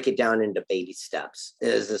then you break it down into baby steps. It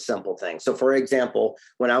is a simple thing. So for example,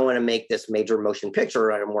 when I want to make this major motion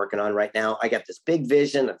picture that I'm working on right now, I got this big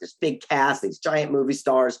vision of this big cast, these giant movie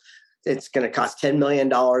stars. It's going to cost $10 million.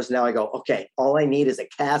 Now I go, okay, all I need is a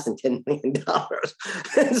cast and $10 million.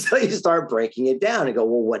 And so you start breaking it down and go,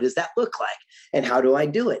 well, what does that look like? And how do I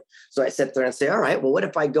do it? So I sit there and say, all right, well, what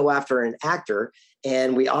if I go after an actor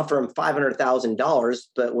and we offer him $500,000,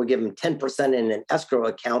 but we'll give him 10% in an escrow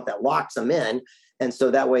account that locks them in. And so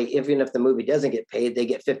that way, even if the movie doesn't get paid, they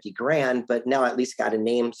get 50 grand, but now at least got a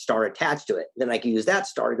name star attached to it. Then I can use that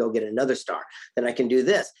star to go get another star. Then I can do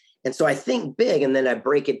this. And so I think big, and then I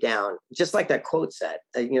break it down, just like that quote said.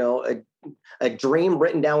 A dream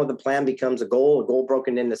written down with a plan becomes a goal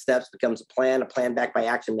broken into steps becomes a plan backed by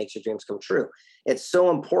action makes your dreams come true. It's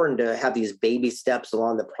so important to have these baby steps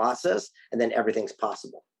along the process, and then everything's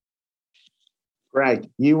possible. Greg,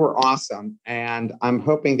 you were awesome. And I'm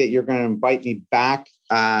hoping that you're going to invite me back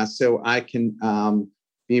so I can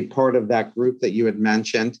be a part of that group that you had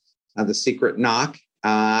mentioned, the Secret Knock.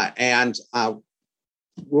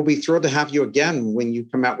 we'll be thrilled to have you again when you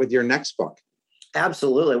come out with your next book.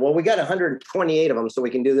 Absolutely. Well, we got 128 of them, so we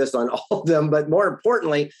can do this on all of them. But more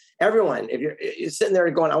importantly, everyone, if you're sitting there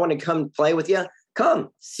going, I want to come play with you, come.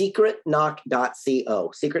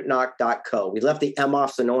 secretknock.co, secretknock.co. We left the M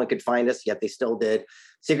off so no one could find us, yet they still did.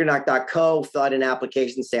 secretknock.co, fill out an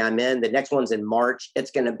application, say I'm in. The next one's in March.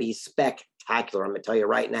 It's going to be spectacular. I'm going to tell you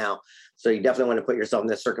right now. So you definitely want to put yourself in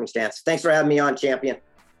this circumstance. Thanks for having me on, champion.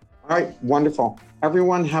 All right. Wonderful.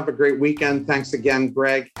 Everyone have a great weekend. Thanks again,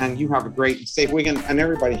 Greg. And you have a great, safe weekend. And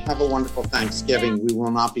everybody have a wonderful Thanksgiving. We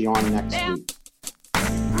will not be on next week.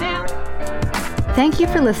 Thank you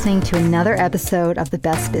for listening to another episode of The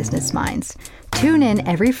Best Business Minds. Tune in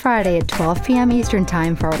every Friday at 12 p.m. Eastern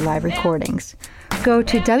Time for our live recordings. Go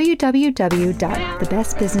to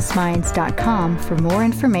www.thebestbusinessminds.com for more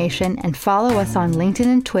information and follow us on LinkedIn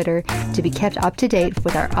and Twitter to be kept up to date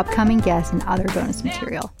with our upcoming guests and other bonus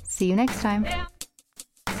material. See you next time.